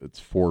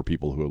 4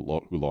 people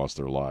who lost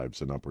their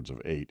lives and upwards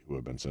of 8 who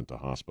have been sent to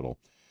hospital,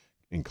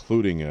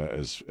 including,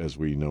 as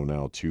we know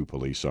now, 2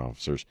 police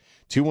officers.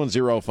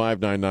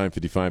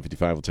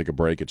 210-599-5555. We'll take a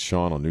break. It's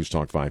Sean on News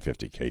Talk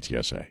 550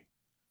 KTSA.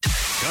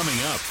 Coming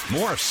up,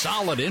 more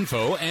solid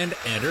info and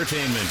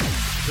entertainment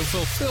to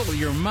fulfill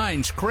your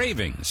mind's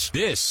cravings.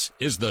 This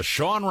is the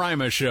Sean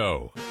Rima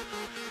Show.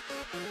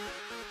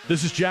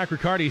 This is Jack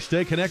Riccardi.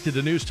 Stay connected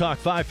to News Talk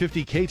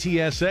 550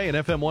 KTSA and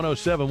FM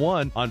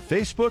 1071 on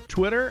Facebook,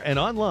 Twitter, and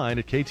online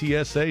at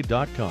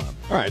KTSA.com.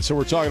 All right, so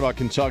we're talking about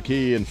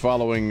Kentucky and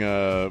following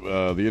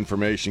the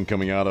information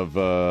coming out of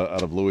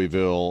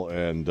Louisville,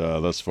 and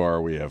thus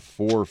far we have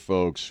 4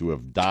 folks who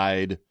have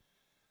died.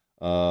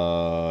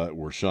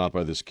 Were shot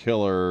by this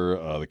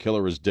killer. The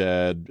killer is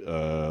dead.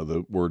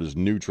 The word is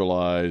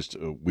neutralized.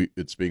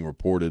 It's being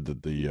reported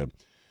that the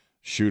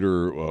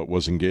shooter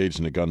was engaged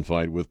in a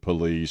gunfight with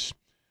police.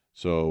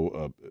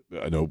 So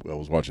I know I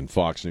was watching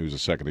Fox News a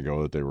second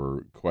ago that they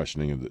were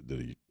questioning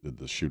did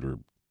the shooter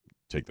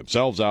take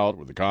themselves out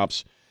with the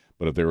cops.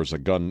 But if there was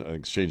an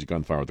exchange of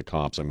gunfire with the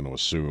cops, I'm going to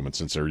assume, and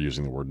since they're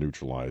using the word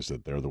neutralize,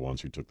 that they're the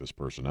ones who took this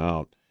person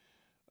out.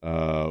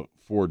 4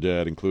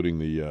 dead, including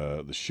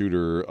the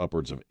shooter,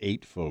 upwards of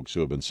 8 folks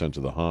who have been sent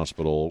to the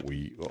hospital.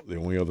 The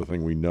only other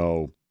thing we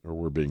know, or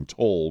we're being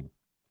told,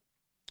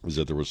 is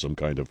that there was some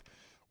kind of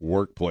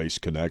workplace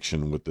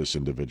connection with this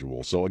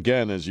individual. So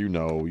again, as you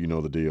know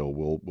the deal.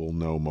 We'll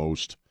know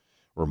most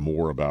or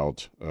more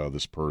about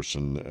this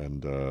person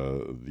and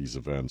these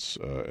events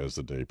as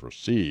the day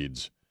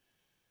proceeds.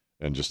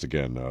 And just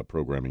again,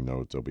 programming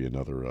note, there'll be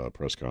another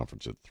press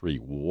conference at 3.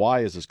 Why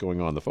is this going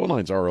on? The phone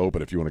lines are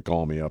open if you want to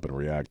call me up and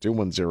react.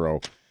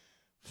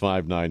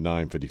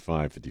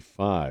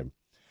 210-599-5555.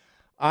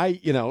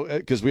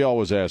 Because we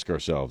always ask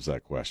ourselves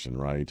that question,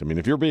 right? I mean,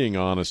 if you're being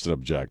honest and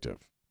objective,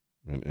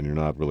 and you're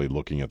not really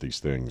looking at these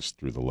things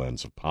through the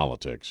lens of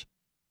politics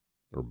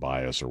or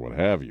bias or what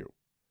have you,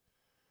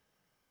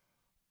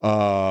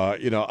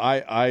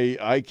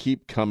 I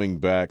keep coming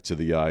back to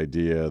the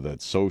idea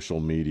that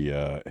social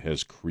media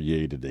has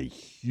created a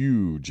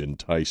huge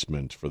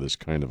enticement for this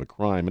kind of a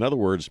crime. In other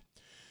words,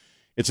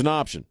 it's an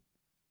option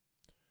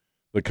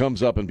that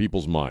comes up in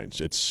people's minds.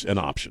 It's an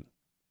option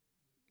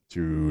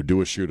to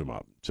do a shoot 'em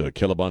up, to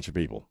kill a bunch of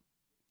people.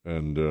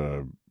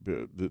 And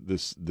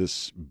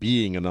this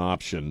being an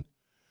option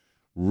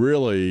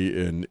really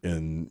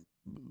in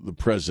the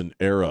present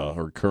era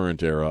or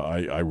current era,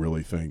 I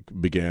really think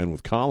began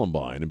with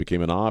Columbine and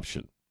became an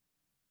option.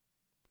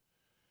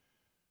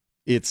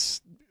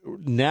 It's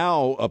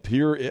now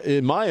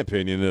in my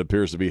opinion, it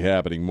appears to be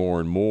happening more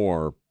and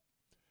more.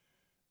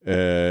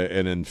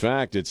 And in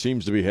fact, it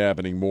seems to be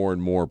happening more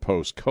and more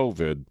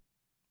post-COVID.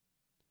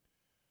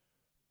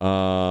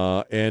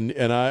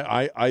 And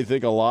I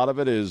think a lot of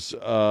it is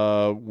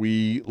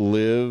we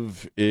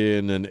live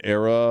in an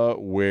era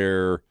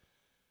where,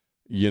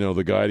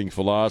 the guiding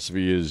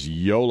philosophy is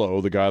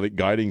YOLO. The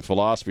guiding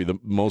philosophy,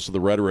 most of the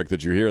rhetoric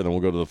that you hear, then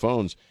we'll go to the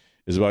phones,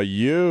 is about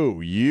you.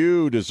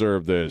 You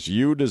deserve this.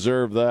 You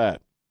deserve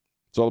that.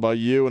 It's all about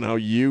you and how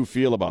you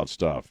feel about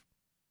stuff.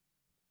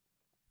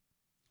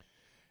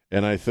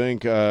 And I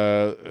think in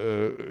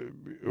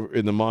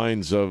the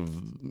minds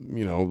of,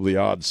 the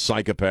odd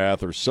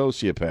psychopath or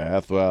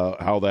sociopath,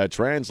 how that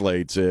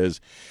translates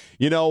is,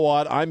 you know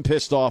what, I'm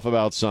pissed off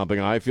about something.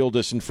 I feel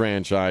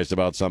disenfranchised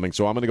about something,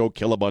 so I'm going to go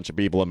kill a bunch of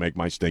people and make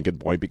my stinking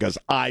point because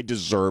I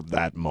deserve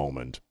that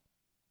moment.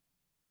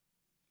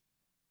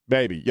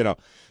 Maybe,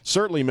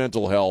 certainly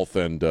mental health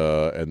and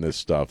this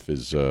stuff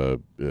is,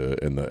 and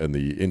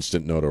the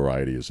instant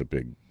notoriety is a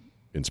big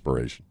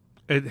inspiration.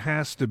 It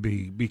has to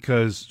be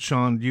because,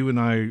 Sean, you and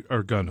I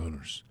are gun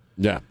owners.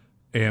 Yeah.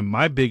 And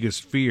my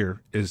biggest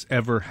fear is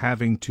ever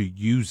having to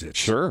use it.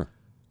 Sure.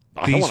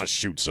 I don't want to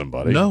shoot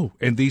somebody. No,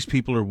 and these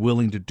people are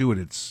willing to do it.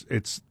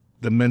 It's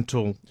the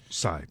mental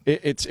side.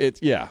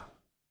 Yeah.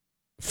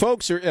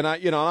 Folks are, and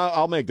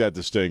I'll make that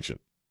distinction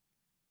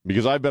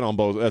because I've been on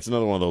both. That's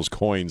another one of those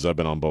coins I've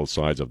been on both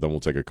sides of. Then we'll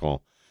take a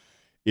call.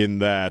 In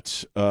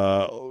that,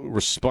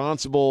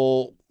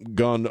 responsible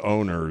gun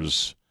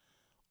owners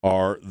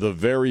are the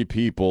very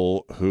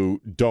people who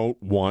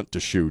don't want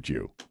to shoot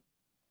you.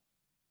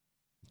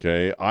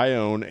 Okay, I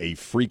own a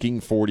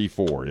freaking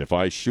 44. If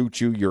I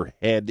shoot you, your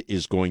head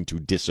is going to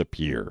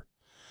disappear.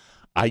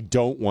 I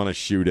don't want to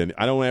shoot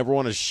I don't ever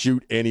want to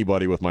shoot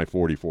anybody with my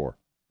 44.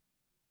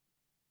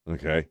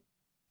 Okay?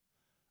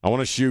 I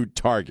want to shoot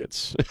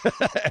targets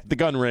at the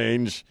gun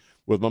range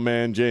with my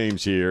man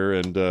James here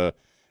and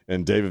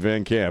David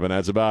Van Camp, and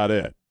that's about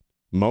it.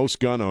 Most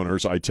gun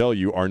owners, I tell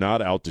you, are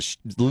not out to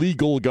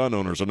legal gun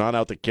owners are not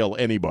out to kill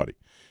anybody.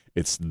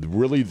 It's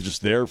really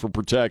just there for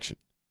protection.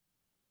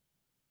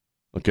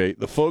 Okay,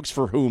 the folks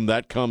for whom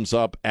that comes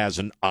up as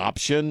an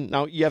option,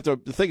 now you have to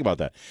think about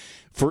that.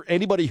 For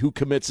anybody who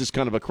commits this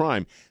kind of a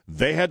crime,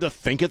 they had to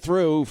think it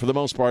through for the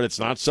most part. It's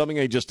not something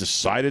they just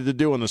decided to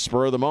do on the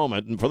spur of the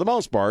moment. And for the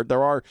most part,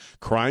 there are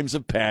crimes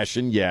of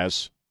passion,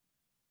 yes.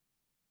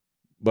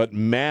 But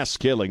mass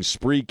killings,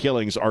 spree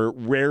killings are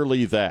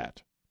rarely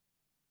that.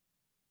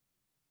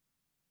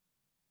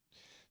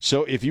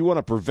 So if you want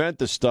to prevent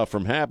this stuff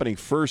from happening,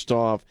 first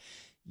off,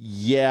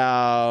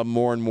 yeah,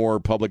 more and more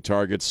public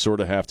targets sort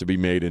of have to be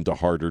made into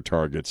harder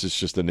targets. It's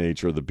just the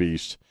nature of the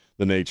beast,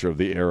 the nature of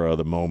the era,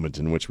 the moment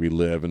in which we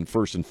live. And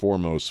first and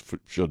foremost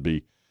should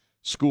be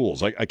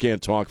schools. I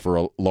can't talk for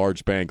a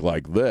large bank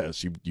like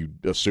this. You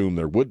assume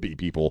there would be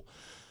people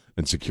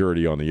and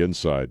security on the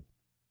inside.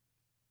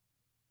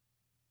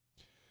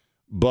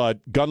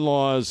 But gun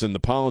laws and the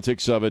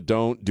politics of it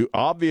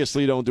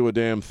obviously don't do a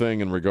damn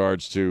thing in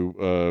regards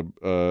to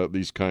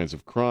these kinds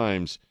of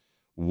crimes.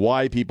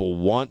 Why people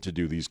want to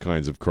do these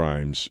kinds of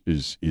crimes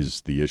is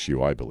the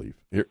issue, I believe.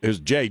 Here's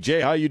Jay.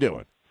 Jay, how you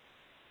doing?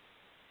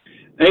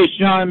 Hey,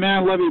 Sean,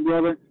 man, love you,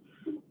 brother.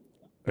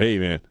 Hey,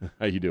 man,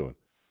 how you doing?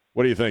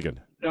 What are you thinking?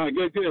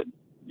 Good.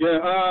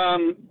 Yeah,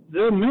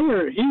 the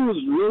mayor, he was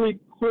really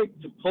quick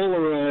to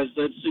polarize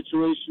that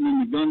situation in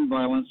the gun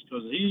violence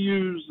because he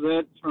used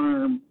that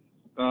term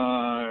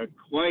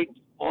quite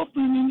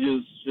often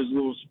in his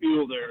little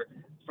spiel there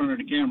in front of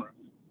the camera.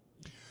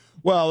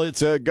 Well,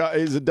 he's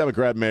a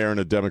Democrat mayor and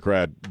a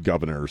Democrat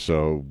governor,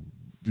 so,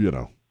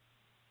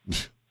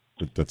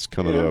 that's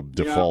kind of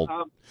the default.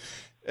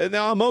 And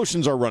now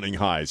emotions are running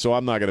high, so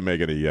I'm not going to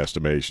make any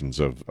estimations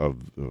of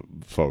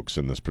folks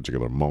in this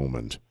particular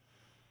moment.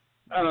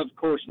 Of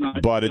course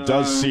not. But it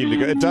does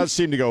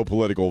seem to go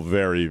political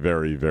very,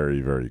 very,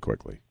 very, very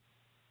quickly.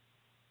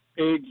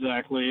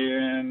 Exactly,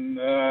 and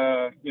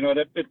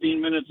that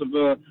 15 minutes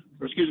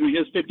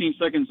his 15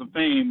 seconds of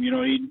fame, he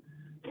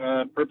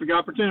perfect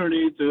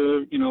opportunity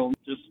to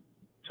just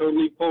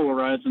totally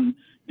polarize and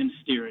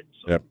steer it.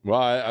 So. Yep. Well,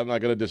 I'm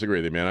not going to disagree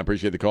with you, man. I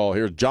appreciate the call.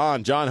 Here's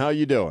John. John, how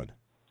you doing?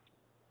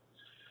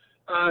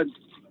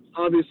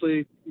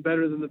 Obviously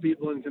better than the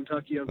people in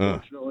Kentucky,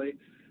 unfortunately.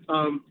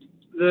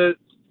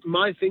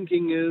 My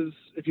thinking is,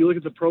 if you look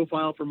at the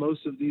profile for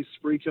most of these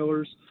spree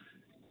killers,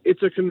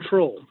 it's a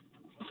control.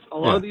 A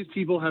lot of these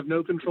people have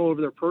no control over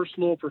their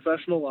personal,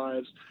 professional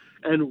lives,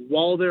 and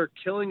while they're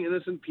killing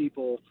innocent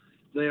people,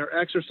 they are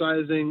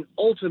exercising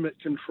ultimate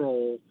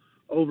control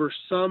over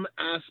some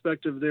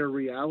aspect of their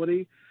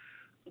reality.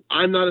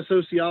 I'm not a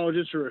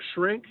sociologist or a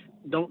shrink.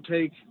 Don't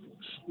take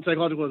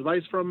psychological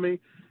advice from me.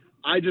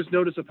 I just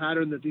notice a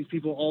pattern that these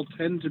people all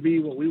tend to be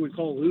what we would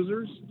call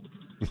losers.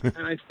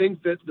 And I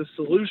think that the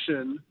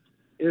solution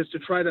is to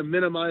try to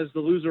minimize the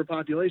loser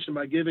population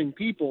by giving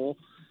people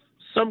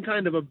some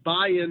kind of a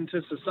buy-in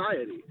to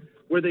society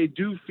where they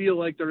do feel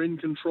like they're in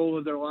control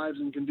of their lives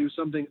and can do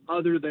something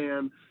other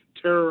than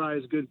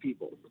terrorize good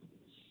people.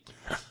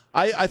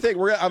 I think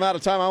I'm out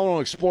of time. I want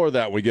to explore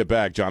that when we get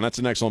back, John. That's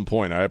an excellent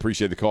point. I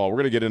appreciate the call. We're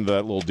going to get into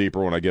that a little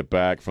deeper when I get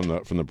back from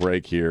the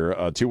break here.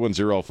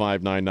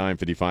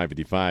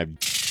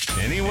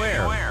 210-599-5555.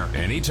 Anywhere,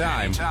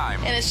 anytime.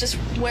 And it's just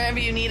wherever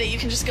you need it, you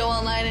can just go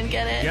online and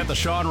get it. Get the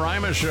Sean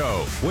Rima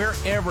Show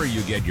wherever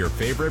you get your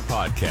favorite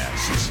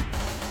podcasts.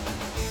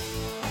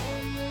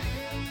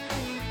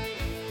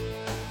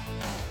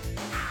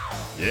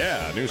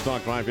 Yeah, News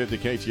Talk 550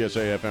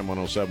 KTSA FM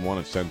 107.1.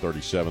 It's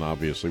 10:37.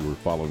 Obviously, we're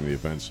following the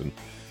events in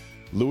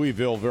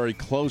Louisville very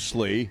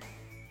closely.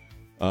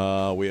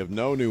 We have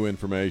no new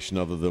information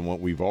other than what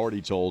we've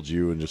already told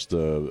you and just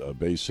a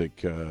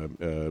basic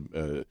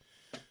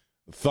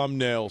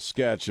thumbnail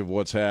sketch of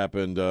what's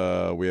happened.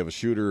 We have a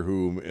shooter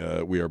who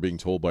we are being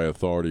told by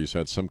authorities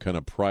had some kind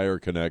of prior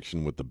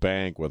connection with the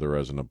bank, whether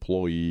as an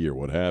employee or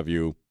what have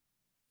you.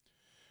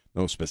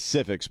 No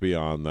specifics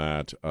beyond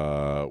that.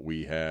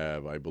 We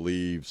have, I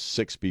believe,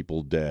 6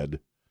 people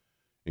dead,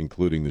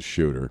 including the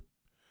shooter.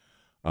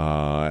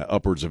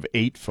 Upwards of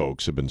 8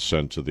 folks have been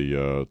sent to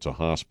the to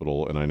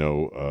hospital, and I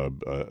know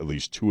at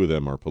least 2 of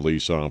them are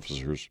police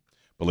officers.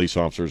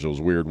 It was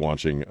weird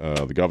watching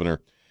the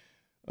governor,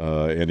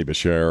 Andy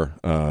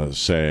Bashir,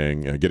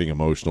 saying, getting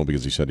emotional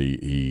because he said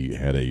he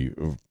had a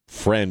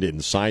friend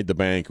inside the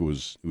bank who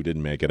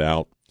didn't make it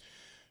out.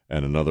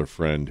 And another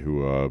friend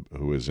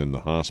who is in the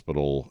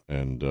hospital,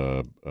 and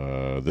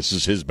this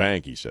is his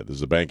bank, he said. This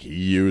is the bank he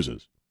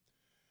uses.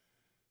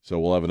 So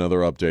we'll have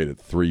another update at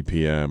 3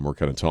 p.m. We're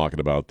kind of talking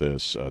about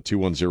this.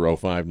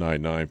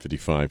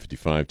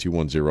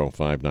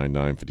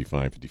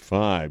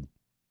 210-599-5555,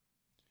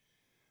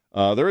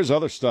 210-599-5555. There is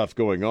other stuff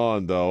going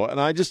on, though, and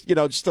I just,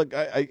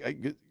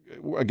 again,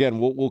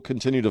 we'll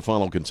continue to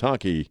follow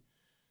Kentucky.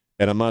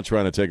 And I'm not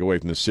trying to take away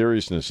from the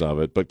seriousness of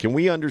it, but can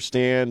we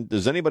understand,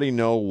 does anybody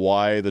know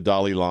why the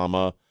Dalai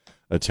Lama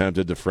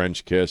attempted to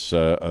French kiss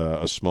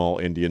a small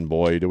Indian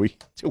boy? Do we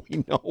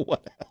know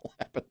what the hell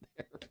happened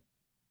there?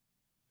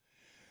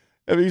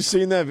 Have you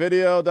seen that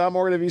video, Don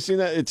Morgan? Have you seen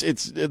that?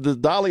 It's the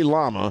Dalai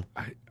Lama.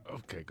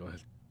 Okay, go ahead.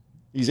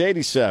 He's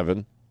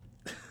 87.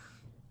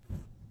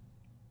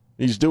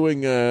 He's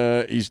doing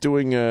I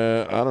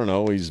don't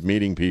know, he's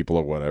meeting people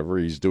or whatever.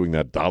 He's doing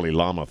that Dalai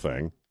Lama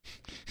thing.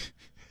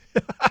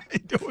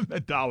 Doing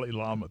the Dalai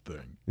Lama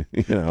thing.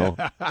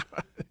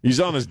 He's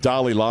on his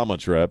Dalai Lama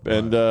trip,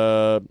 and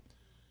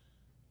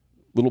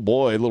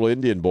little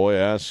Indian boy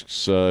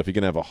asks if he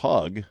can have a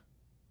hug.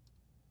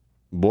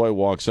 Boy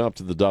walks up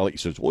to the Dalai. He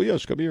says, "Well,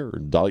 yes, come here."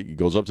 And he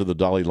goes up to the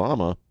Dalai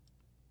Lama,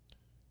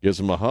 gives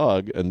him a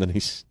hug, and then he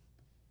says,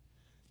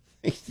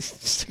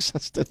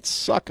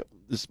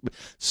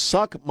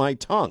 "Suck my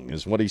tongue,"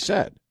 is what he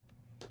said.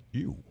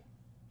 You.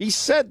 He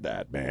said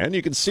that, man.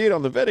 You can see it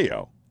on the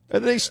video.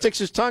 And then he sticks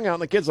his tongue out,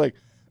 and the kid's like,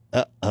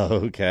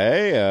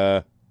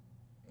 okay.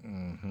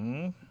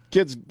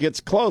 Kid gets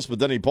close, but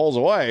then he pulls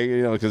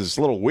away, because it's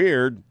a little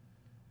weird.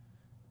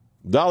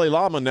 Dalai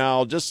Lama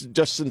now, just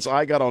since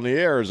I got on the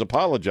air, has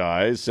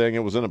apologized, saying it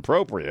was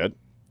inappropriate.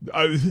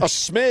 A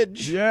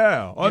smidge.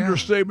 Yeah,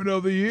 understatement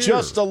of the year.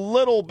 Just a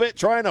little bit,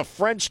 trying to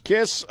French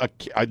kiss a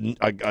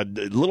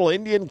little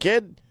Indian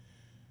kid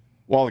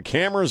while the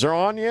cameras are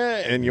on you,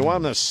 and you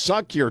want him to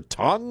suck your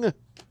tongue?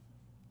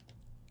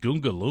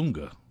 Goonga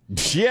loonga.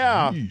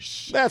 Yeah,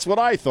 Yeesh. That's what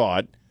I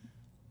thought.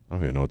 I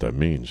don't even know what that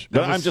means.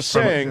 But I'm just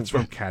saying. It's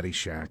from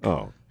Caddyshack.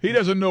 Oh. He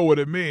doesn't know what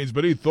it means,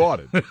 but he thought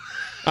it.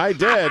 I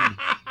did.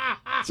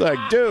 It's like,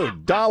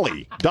 dude, doll.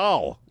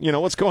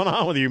 What's going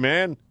on with you,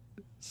 man?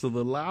 So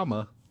the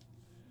llama.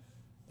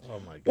 Oh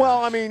my God.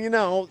 Well, I mean,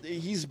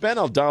 he's been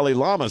a Dalai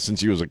Lama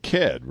since he was a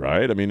kid,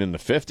 right? I mean, in the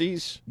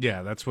 50s.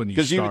 Yeah, that's when you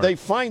Because start. they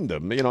find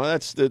them.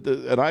 That's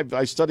and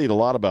I studied a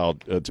lot about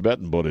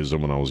Tibetan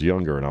Buddhism when I was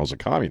younger, and I was a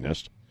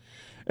communist.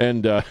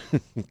 And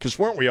because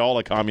weren't we all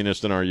a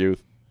communist in our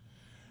youth?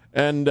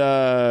 And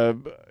I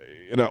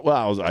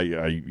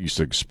used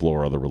to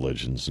explore other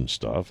religions and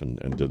stuff, and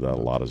did that a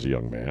lot as a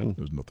young man.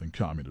 There's nothing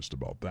communist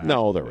about that.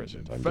 No, there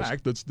isn't. In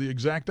fact, that's the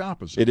exact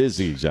opposite. It is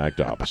the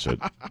exact opposite.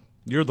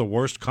 You're the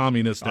worst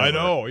communist ever. I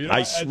know.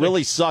 I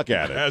really suck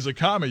at it. As a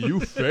commie, you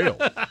fail.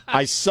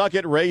 I suck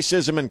at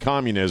racism and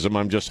communism.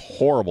 I'm just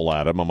horrible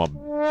at them. I'm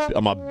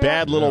a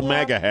bad little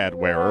MAGA hat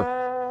wearer.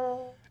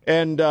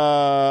 And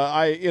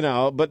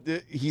but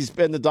he's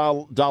been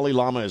the Dalai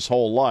Lama his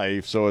whole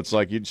life, so it's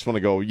like you just want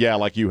to go, yeah,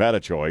 like you had a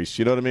choice.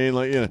 You know what I mean?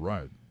 Like,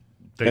 Right.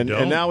 And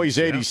now he's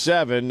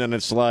 87, and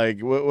it's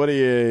like, what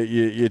are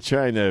you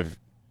trying to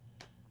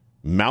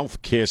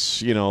mouth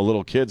kiss?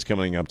 Little kids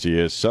coming up to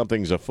you.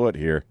 Something's afoot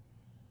here.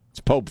 What's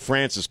Pope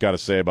Francis got to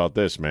say about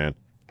this, man?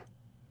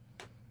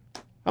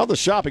 How'd the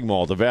shopping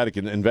mall at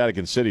in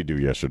Vatican City do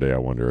yesterday, I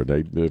wonder?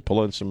 Did they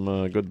pull in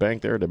some good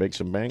bank there? Did they make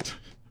some bank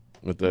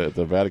with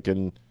the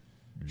Vatican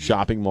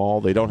shopping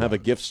mall? They don't have a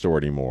gift store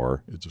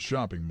anymore. It's a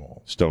shopping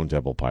mall. Stone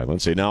Temple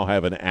Pilots. They now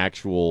have an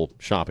actual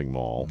shopping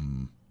mall.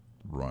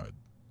 Right.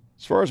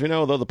 As far as we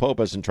know, though, the Pope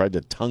hasn't tried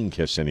to tongue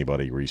kiss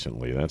anybody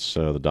recently. That's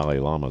the Dalai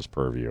Lama's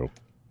purview.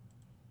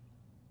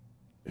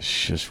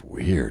 It's just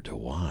weird to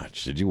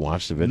watch. Did you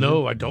watch the video?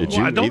 No, I don't.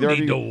 I don't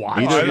need to watch.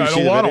 I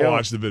don't want to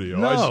watch the video.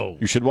 No.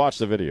 You should watch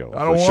the video.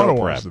 I don't want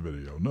to watch the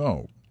video.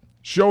 No.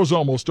 Show's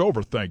almost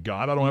over, thank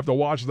God. I don't have to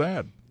watch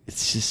that.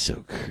 It's just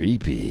so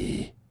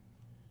creepy.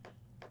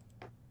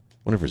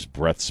 Wonder if his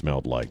breath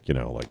smelled like,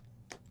 like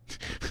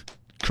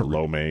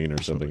lo mein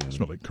or something. It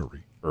smelled like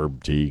curry.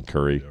 Herb tea,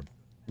 curry.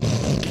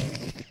 Yeah.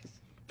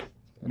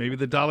 Maybe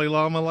the Dalai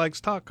Lama likes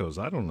tacos.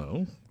 I don't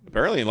know.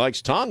 Apparently he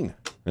likes tongue.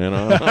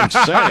 I'm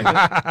saying.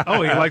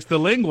 Oh, he likes the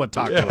lingua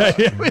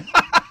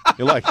tacos.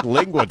 You like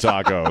lingua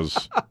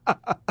tacos.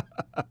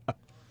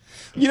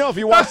 If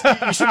you watch,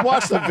 you should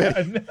watch the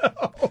video.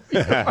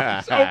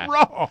 No, so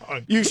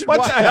wrong. You should.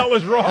 What the hell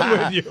is wrong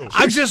with you?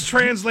 I'm just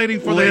translating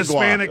for the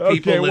Hispanic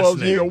people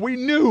listening. We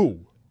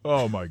knew.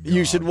 Oh my God!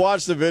 You should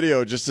watch the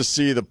video just to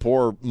see the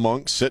poor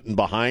monk sitting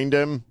behind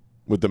him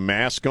with the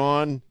mask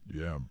on.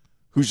 Yeah.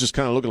 Who's just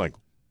kind of looking like,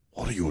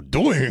 "What are you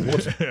doing?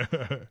 What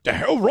the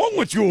hell wrong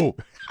with you?"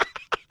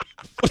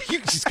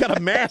 He's got a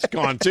mask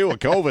on too, a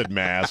COVID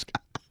mask.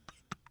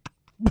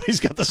 But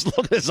he's got this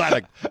look in his eye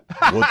like,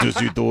 "What is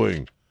he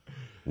doing?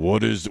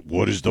 What is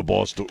the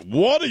boss doing?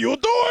 What are you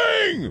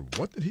doing?"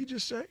 What did he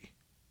just say?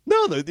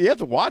 No, you have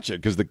to watch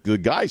it because the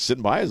guy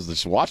sitting by is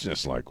just watching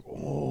this like,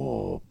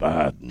 "Oh,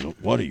 bad.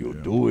 What are you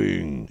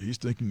doing?" He's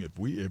thinking if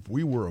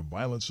we were a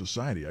violent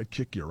society, I'd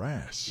kick your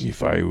ass.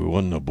 If I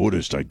wasn't a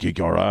Buddhist, I'd kick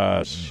your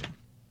ass.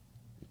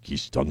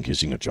 He's tongue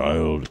kissing a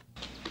child.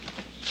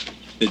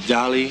 The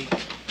Dalai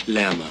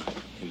Lama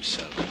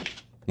himself.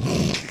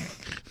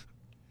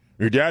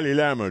 Your Dalai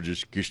Lama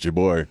just kissed your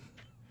boy.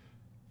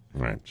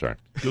 All right, sorry.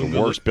 The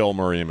worst Bill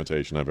Murray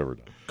imitation I've ever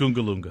done.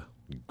 Gungalunga.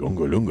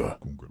 Gungalunga.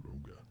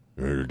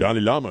 The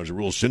Dalai Lama is a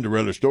real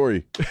Cinderella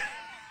story.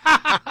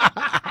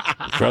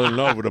 Fell in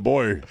love with a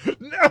boy.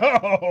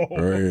 No.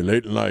 Very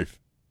late in life.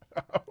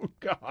 Oh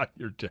God,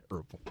 you're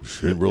terrible.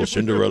 Real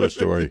Cinderella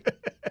story.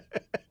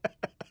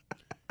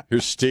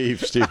 Here's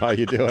Steve. Steve, how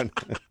you doing?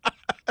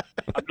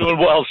 I'm doing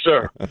well,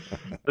 sir.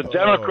 The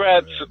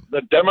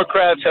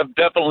Democrats have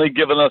definitely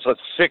given us a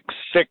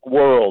sick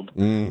world.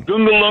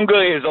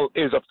 Gungalunga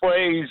is a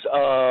phrase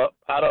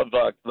out of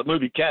the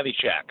movie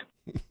Caddyshack.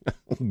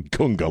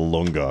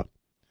 Gungalunga.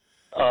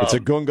 It's a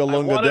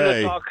Gungalunga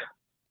day.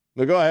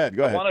 No, go ahead.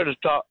 I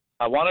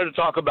wanted to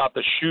talk about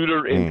the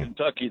shooter in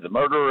Kentucky, the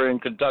murderer in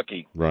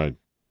Kentucky. Right.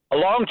 A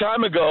long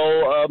time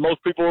ago,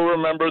 most people will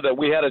remember that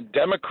we had a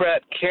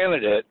Democrat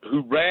candidate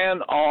who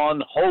ran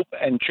on hope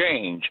and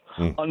change.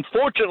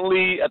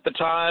 Unfortunately, at the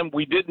time,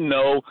 we didn't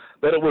know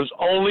that it was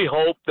only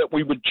hope that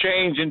we would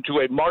change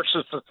into a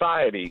Marxist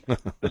society.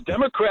 The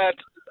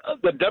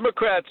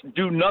Democrats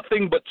do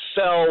nothing but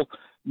sell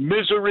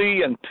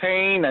misery and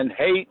pain and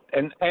hate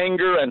and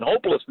anger and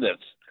hopelessness.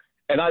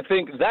 And I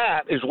think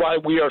that is why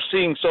we are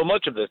seeing so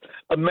much of this.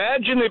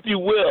 Imagine, if you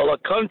will, a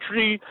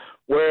country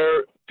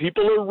where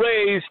people are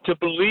raised to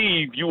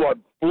believe you are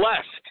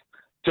blessed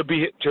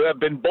to have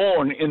been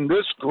born in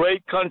this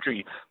great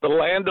country, the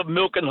land of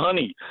milk and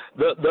honey,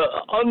 the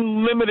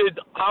unlimited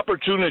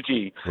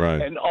opportunity,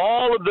 right, and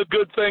all of the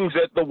good things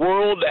that the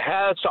world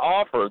has to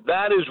offer.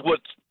 That is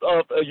what's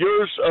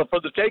yours for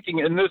the taking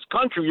in this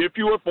country. If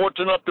you are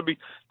fortunate enough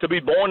to be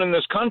born in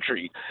this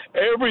country,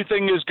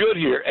 everything is good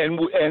here. And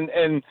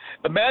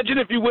imagine,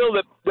 if you will,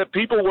 that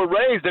people were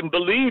raised and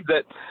believed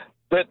that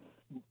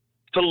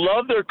to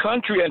love their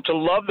country and to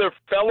love their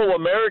fellow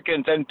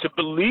Americans and to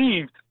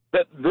believe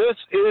that this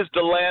is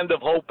the land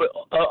of hope,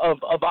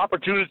 of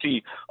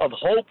opportunity, of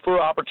hope for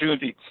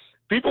opportunity.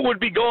 People would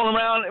be going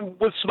around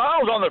with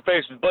smiles on their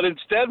faces, but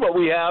instead what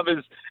we have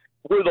is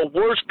we're the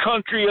worst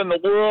country in the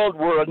world.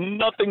 We're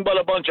nothing but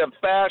a bunch of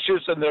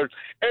fascists, and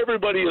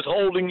everybody is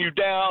holding you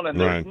down, and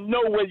there's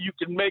no way you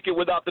can make it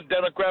without the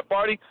Democrat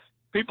Party.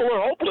 People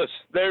are hopeless.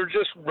 They're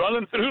just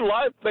running through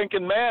life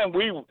thinking, man,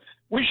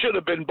 we should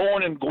have been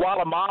born in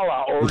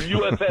Guatemala or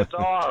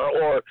USSR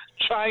or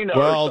China.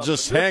 Well, or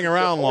just hang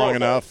around long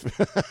enough.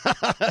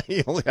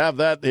 You'll have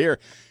that here.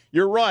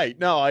 You're right.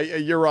 No,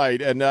 you're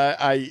right. And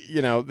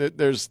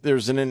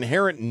there's an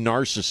inherent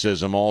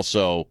narcissism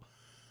also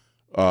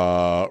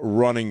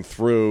running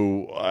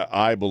through,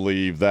 I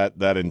believe,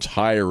 that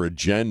entire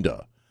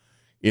agenda.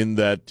 In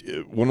that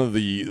one of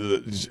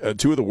the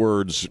two of the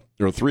words,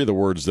 or three of the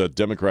words that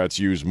Democrats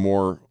use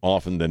more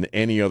often than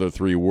any other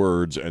three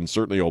words, and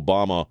certainly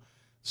Obama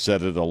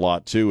said it a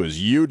lot too,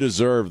 is "you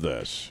deserve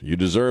this, you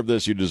deserve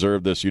this, you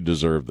deserve this, you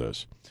deserve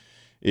this."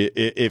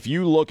 If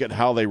you look at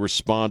how they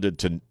responded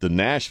to the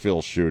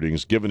Nashville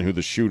shootings, given who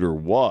the shooter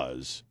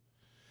was,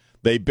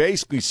 they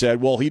basically said,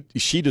 well,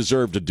 she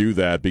deserved to do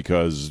that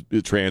because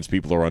trans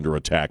people are under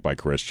attack by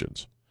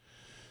Christians.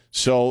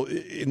 So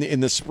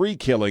in the spree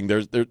killing,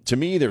 to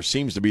me, there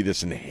seems to be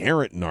this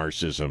inherent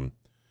narcissism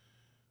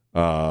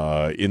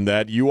in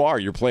that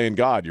you're playing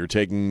God. You're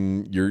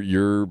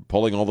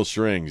pulling all the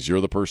strings.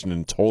 You're the person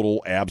in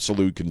total,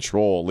 absolute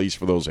control, at least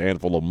for those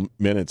handful of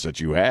minutes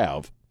that you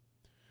have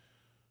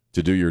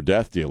to do your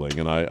death dealing.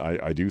 And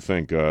I do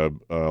think a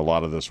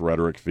lot of this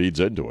rhetoric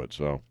feeds into it.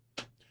 So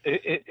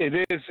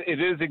it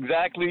is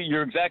exactly,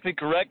 you're exactly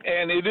correct,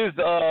 and it is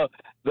the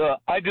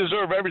I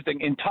deserve everything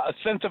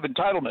sense of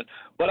entitlement.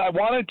 But I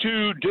wanted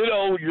to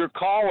ditto your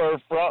caller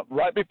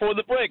right before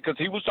the break, because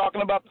he was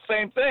talking about the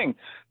same thing.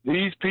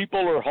 These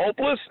people are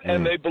hopeless,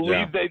 and they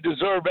believe they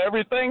deserve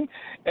everything,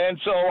 and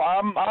so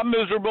I'm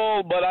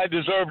miserable, but I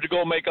deserve to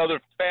go make other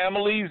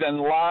families and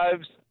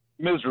lives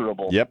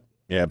miserable. Yep,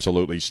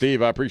 absolutely.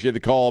 Steve, I appreciate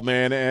the call,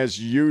 man, as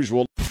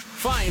usual.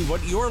 Find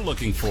what you're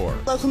looking for.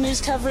 Local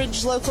news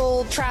coverage,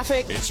 local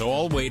traffic. It's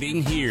all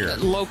waiting here.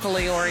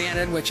 Locally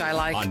oriented, which I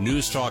like. On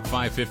News Talk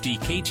 550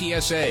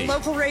 KTSA.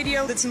 Local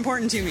radio that's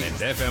important to me. And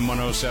FM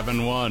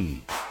 107.1.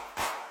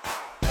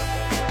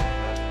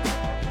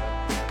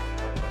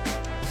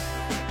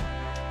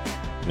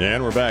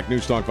 And we're back.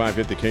 News Talk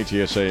 550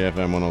 KTSA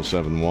FM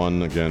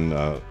 107.1. Again,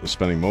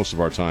 spending most of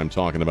our time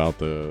talking about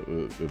the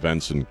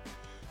events in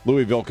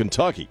Louisville,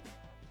 Kentucky.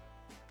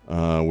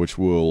 Which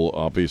we'll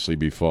obviously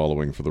be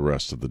following for the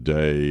rest of the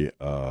day.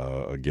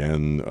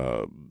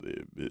 The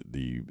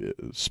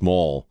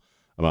small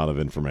amount of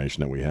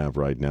information that we have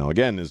right now.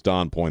 Again, as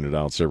Don pointed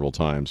out several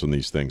times, when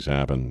these things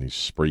happen, these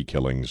spree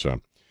killings,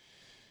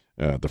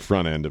 at the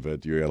front end of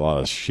it, you get a lot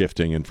of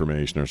shifting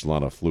information. There's a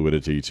lot of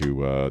fluidity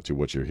to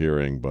what you're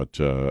hearing. But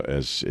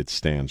as it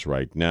stands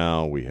right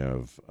now, we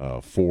have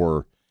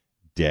 4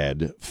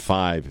 dead,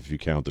 5 if you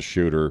count the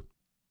shooter,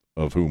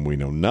 of whom we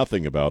know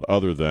nothing about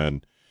other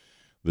than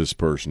this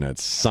person had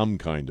some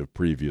kind of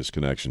previous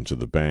connection to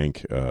the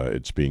bank.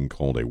 It's being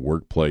called a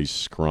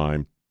workplace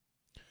crime.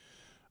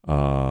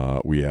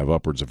 We have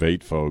upwards of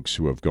 8 folks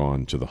who have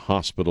gone to the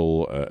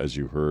hospital, as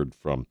you heard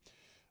from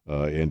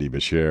Andy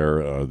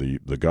Beshear,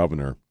 the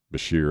governor,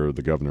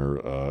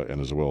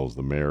 and as well as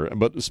the mayor,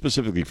 but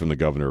specifically from the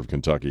governor of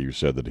Kentucky, who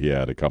said that he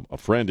had a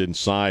friend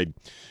inside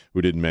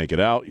who didn't make it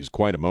out. He's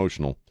quite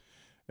emotional.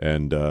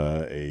 And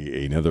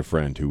another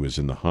friend who was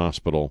in the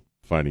hospital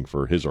fighting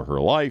for his or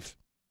her life.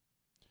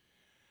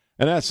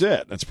 And that's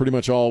it. That's pretty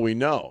much all we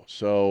know.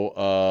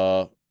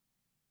 So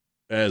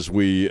as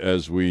we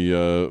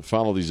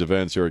follow these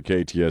events here at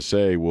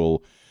KTSA,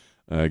 we'll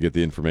get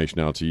the information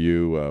out to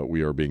you.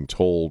 We are being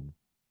told,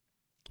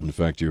 in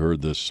fact, you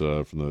heard this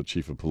from the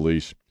chief of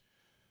police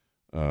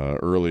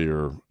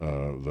earlier,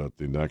 that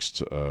the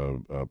next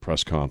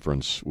press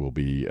conference will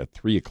be at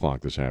 3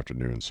 o'clock this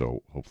afternoon.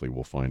 So hopefully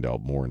we'll find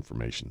out more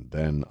information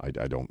then. I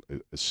don't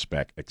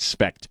expect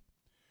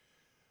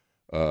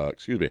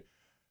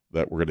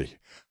that we're going to...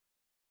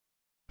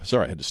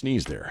 Sorry, I had to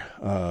sneeze there.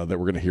 That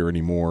we're going to hear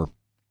any more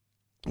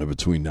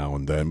between now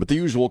and then. But the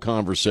usual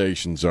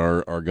conversations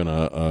are going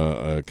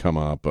to come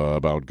up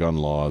about gun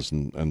laws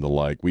and the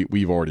like.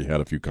 We've already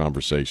had a few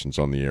conversations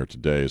on the air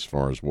today as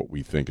far as what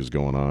we think is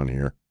going on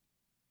here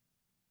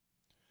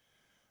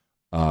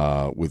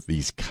with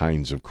these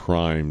kinds of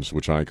crimes,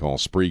 which I call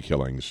spree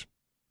killings.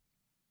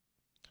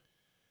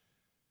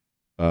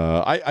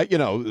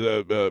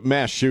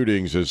 Mass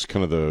shootings is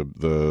kind of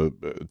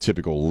the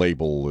typical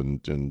label,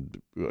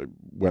 and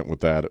went with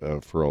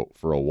that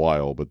for a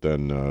while. But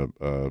then,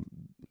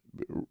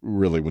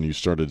 really, when you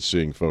started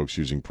seeing folks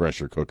using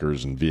pressure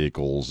cookers and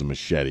vehicles and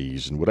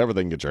machetes and whatever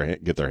they can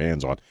get their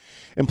hands on,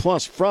 and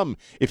plus,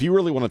 if you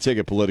really want to take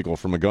it political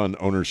from a gun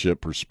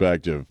ownership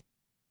perspective,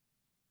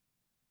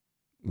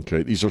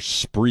 okay, these are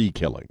spree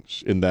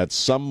killings in that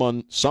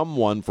someone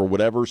for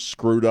whatever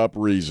screwed up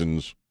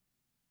reasons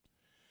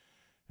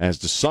has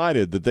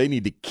decided that they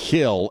need to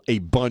kill a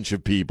bunch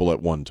of people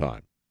at one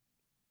time.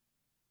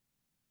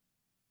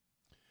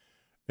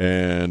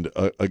 And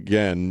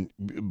again,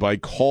 by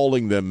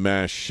calling them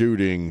mass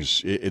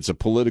shootings, it's a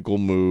political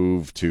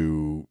move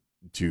to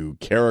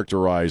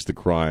characterize the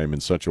crime in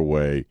such a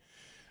way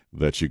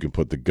that you can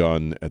put the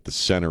gun at the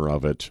center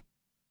of it.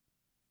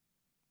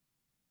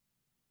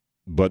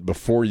 But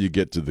before you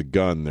get to the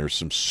gun, there's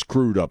some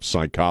screwed up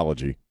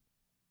psychology.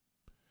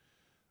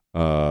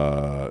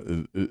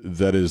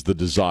 That is the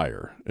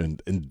desire,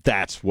 and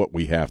that's what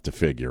we have to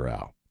figure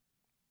out.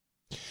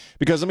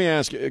 Because let me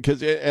ask you,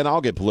 and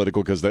I'll get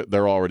political because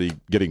they're already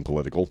getting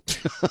political.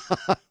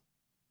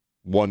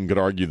 One could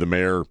argue the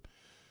mayor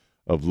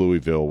of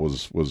Louisville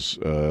was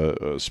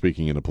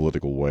speaking in a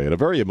political way at a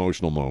very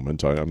emotional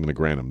moment. I'm going to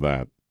grant him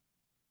that.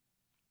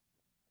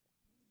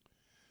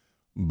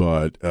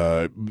 But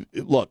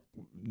look,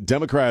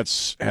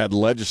 Democrats had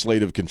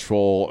legislative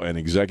control and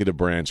executive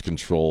branch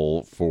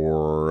control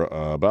for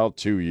about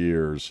 2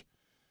 years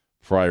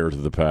prior to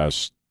the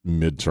past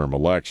midterm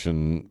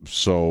election.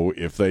 So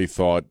if they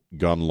thought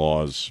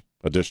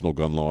additional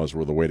gun laws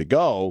were the way to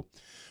go,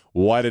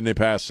 why didn't they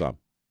pass some?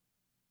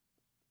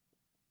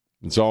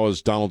 It's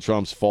always Donald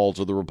Trump's fault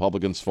or the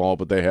Republicans' fault,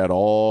 but they had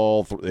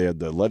they had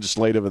the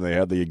legislative and they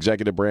had the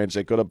executive branch.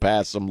 They could have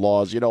passed some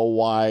laws. You know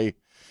why?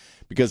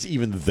 Because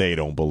even they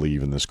don't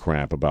believe in this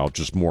crap about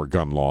just more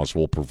gun laws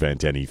will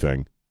prevent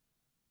anything.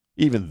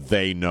 Even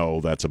they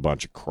know that's a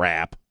bunch of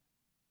crap.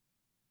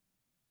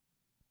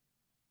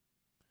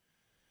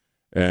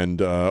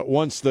 And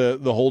once the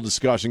whole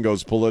discussion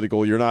goes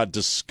political, you're not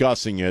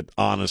discussing it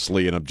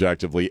honestly and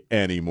objectively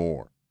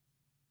anymore.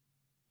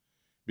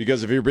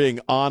 Because if you're being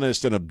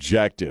honest and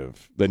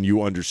objective, then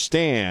you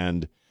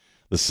understand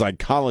the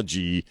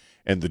psychology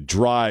and the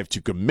drive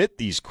to commit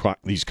these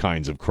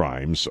kinds of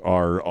crimes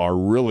are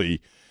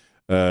really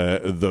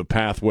the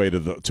pathway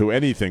to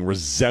anything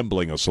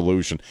resembling a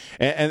solution.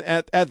 And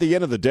at the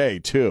end of the day,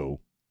 too,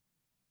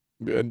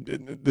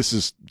 and this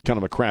is kind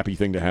of a crappy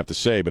thing to have to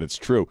say, but it's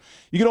true.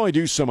 You can only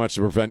do so much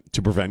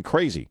to prevent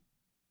crazy.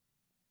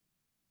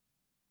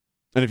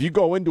 And if you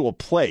go into a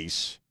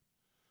place,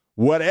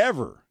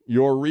 whatever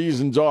your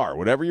reasons are,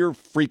 whatever your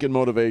freaking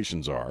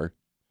motivations are,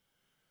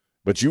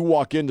 but you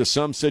walk into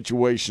some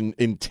situation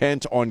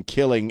intent on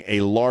killing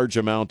a large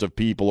amount of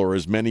people or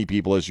as many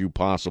people as you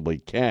possibly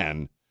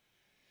can,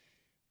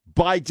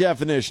 by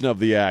definition of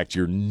the act,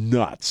 you're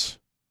nuts.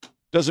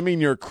 Doesn't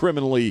mean you're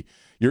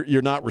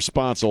you're not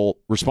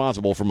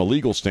responsible from a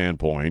legal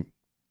standpoint,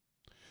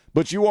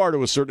 but you are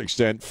to a certain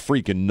extent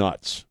freaking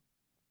nuts.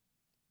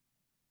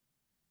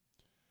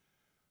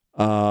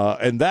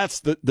 And that's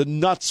the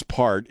nuts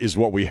part is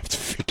what we have to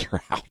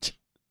figure out.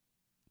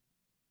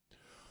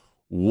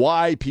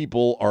 Why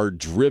people are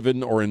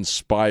driven or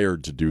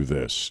inspired to do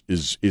this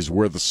is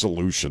where the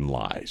solution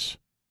lies.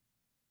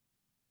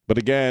 But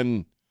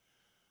again,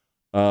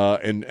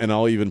 and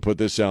I'll even put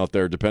this out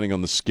there, depending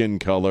on the skin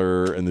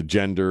color and the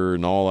gender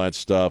and all that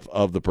stuff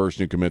of the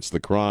person who commits the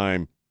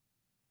crime,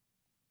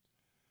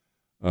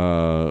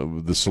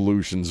 the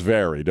solutions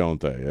vary,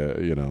 don't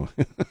they?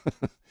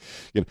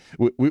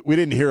 We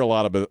didn't hear a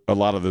lot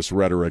of this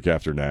rhetoric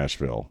after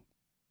Nashville.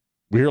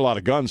 We hear a lot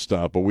of gun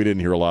stuff, but we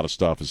didn't hear a lot of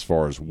stuff as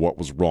far as what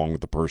was wrong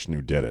with the person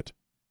who did it.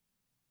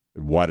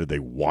 Why did they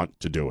want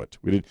to do it?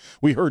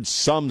 We heard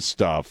some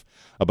stuff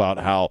about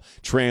how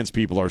trans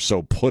people are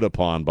so put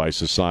upon by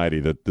society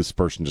that this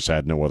person just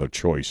had no other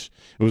choice.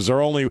 It was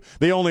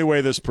the only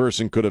way this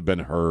person could have been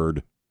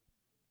heard.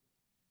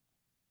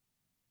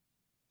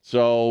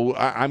 So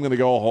I'm going to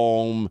go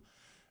home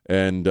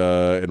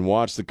and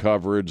watch the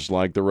coverage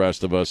like the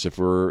rest of us if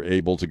we're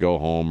able to go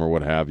home or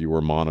what have you,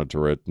 or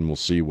monitor it, and we'll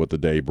see what the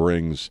day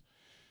brings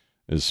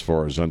as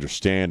far as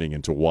understanding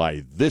into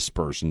why this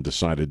person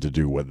decided to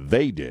do what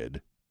they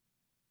did.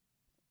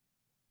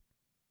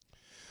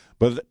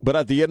 But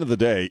at the end of the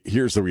day,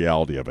 here's the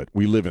reality of it.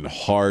 We live in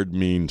hard,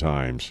 mean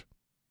times.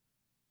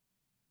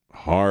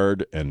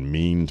 Hard and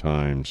mean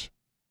times.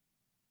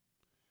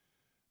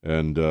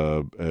 And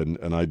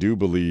I do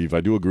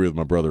agree with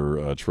my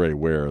brother Trey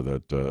Ware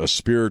that a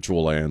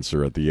spiritual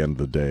answer at the end of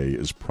the day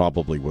is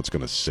probably what's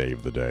going to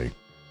save the day.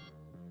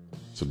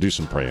 So do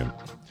some praying.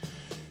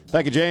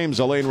 Thank you, James.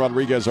 Elaine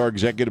Rodriguez, our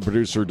executive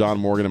producer, Don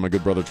Morgan, and my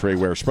good brother Trey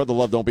Ware. Spread the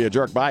love. Don't be a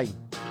jerk. Bye.